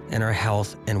us and our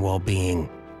health and well-being.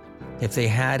 If they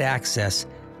had access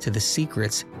to the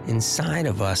secrets inside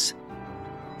of us,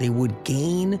 they would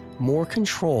gain more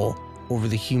control over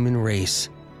the human race.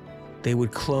 They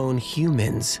would clone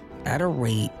humans at a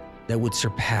rate that would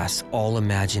surpass all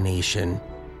imagination.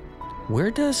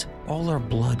 Where does all our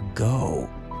blood go?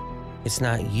 It's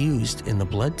not used in the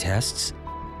blood tests.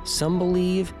 Some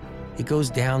believe it goes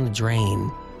down the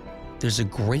drain. There's a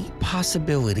great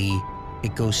possibility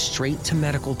it goes straight to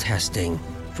medical testing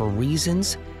for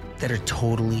reasons that are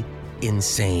totally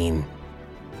insane.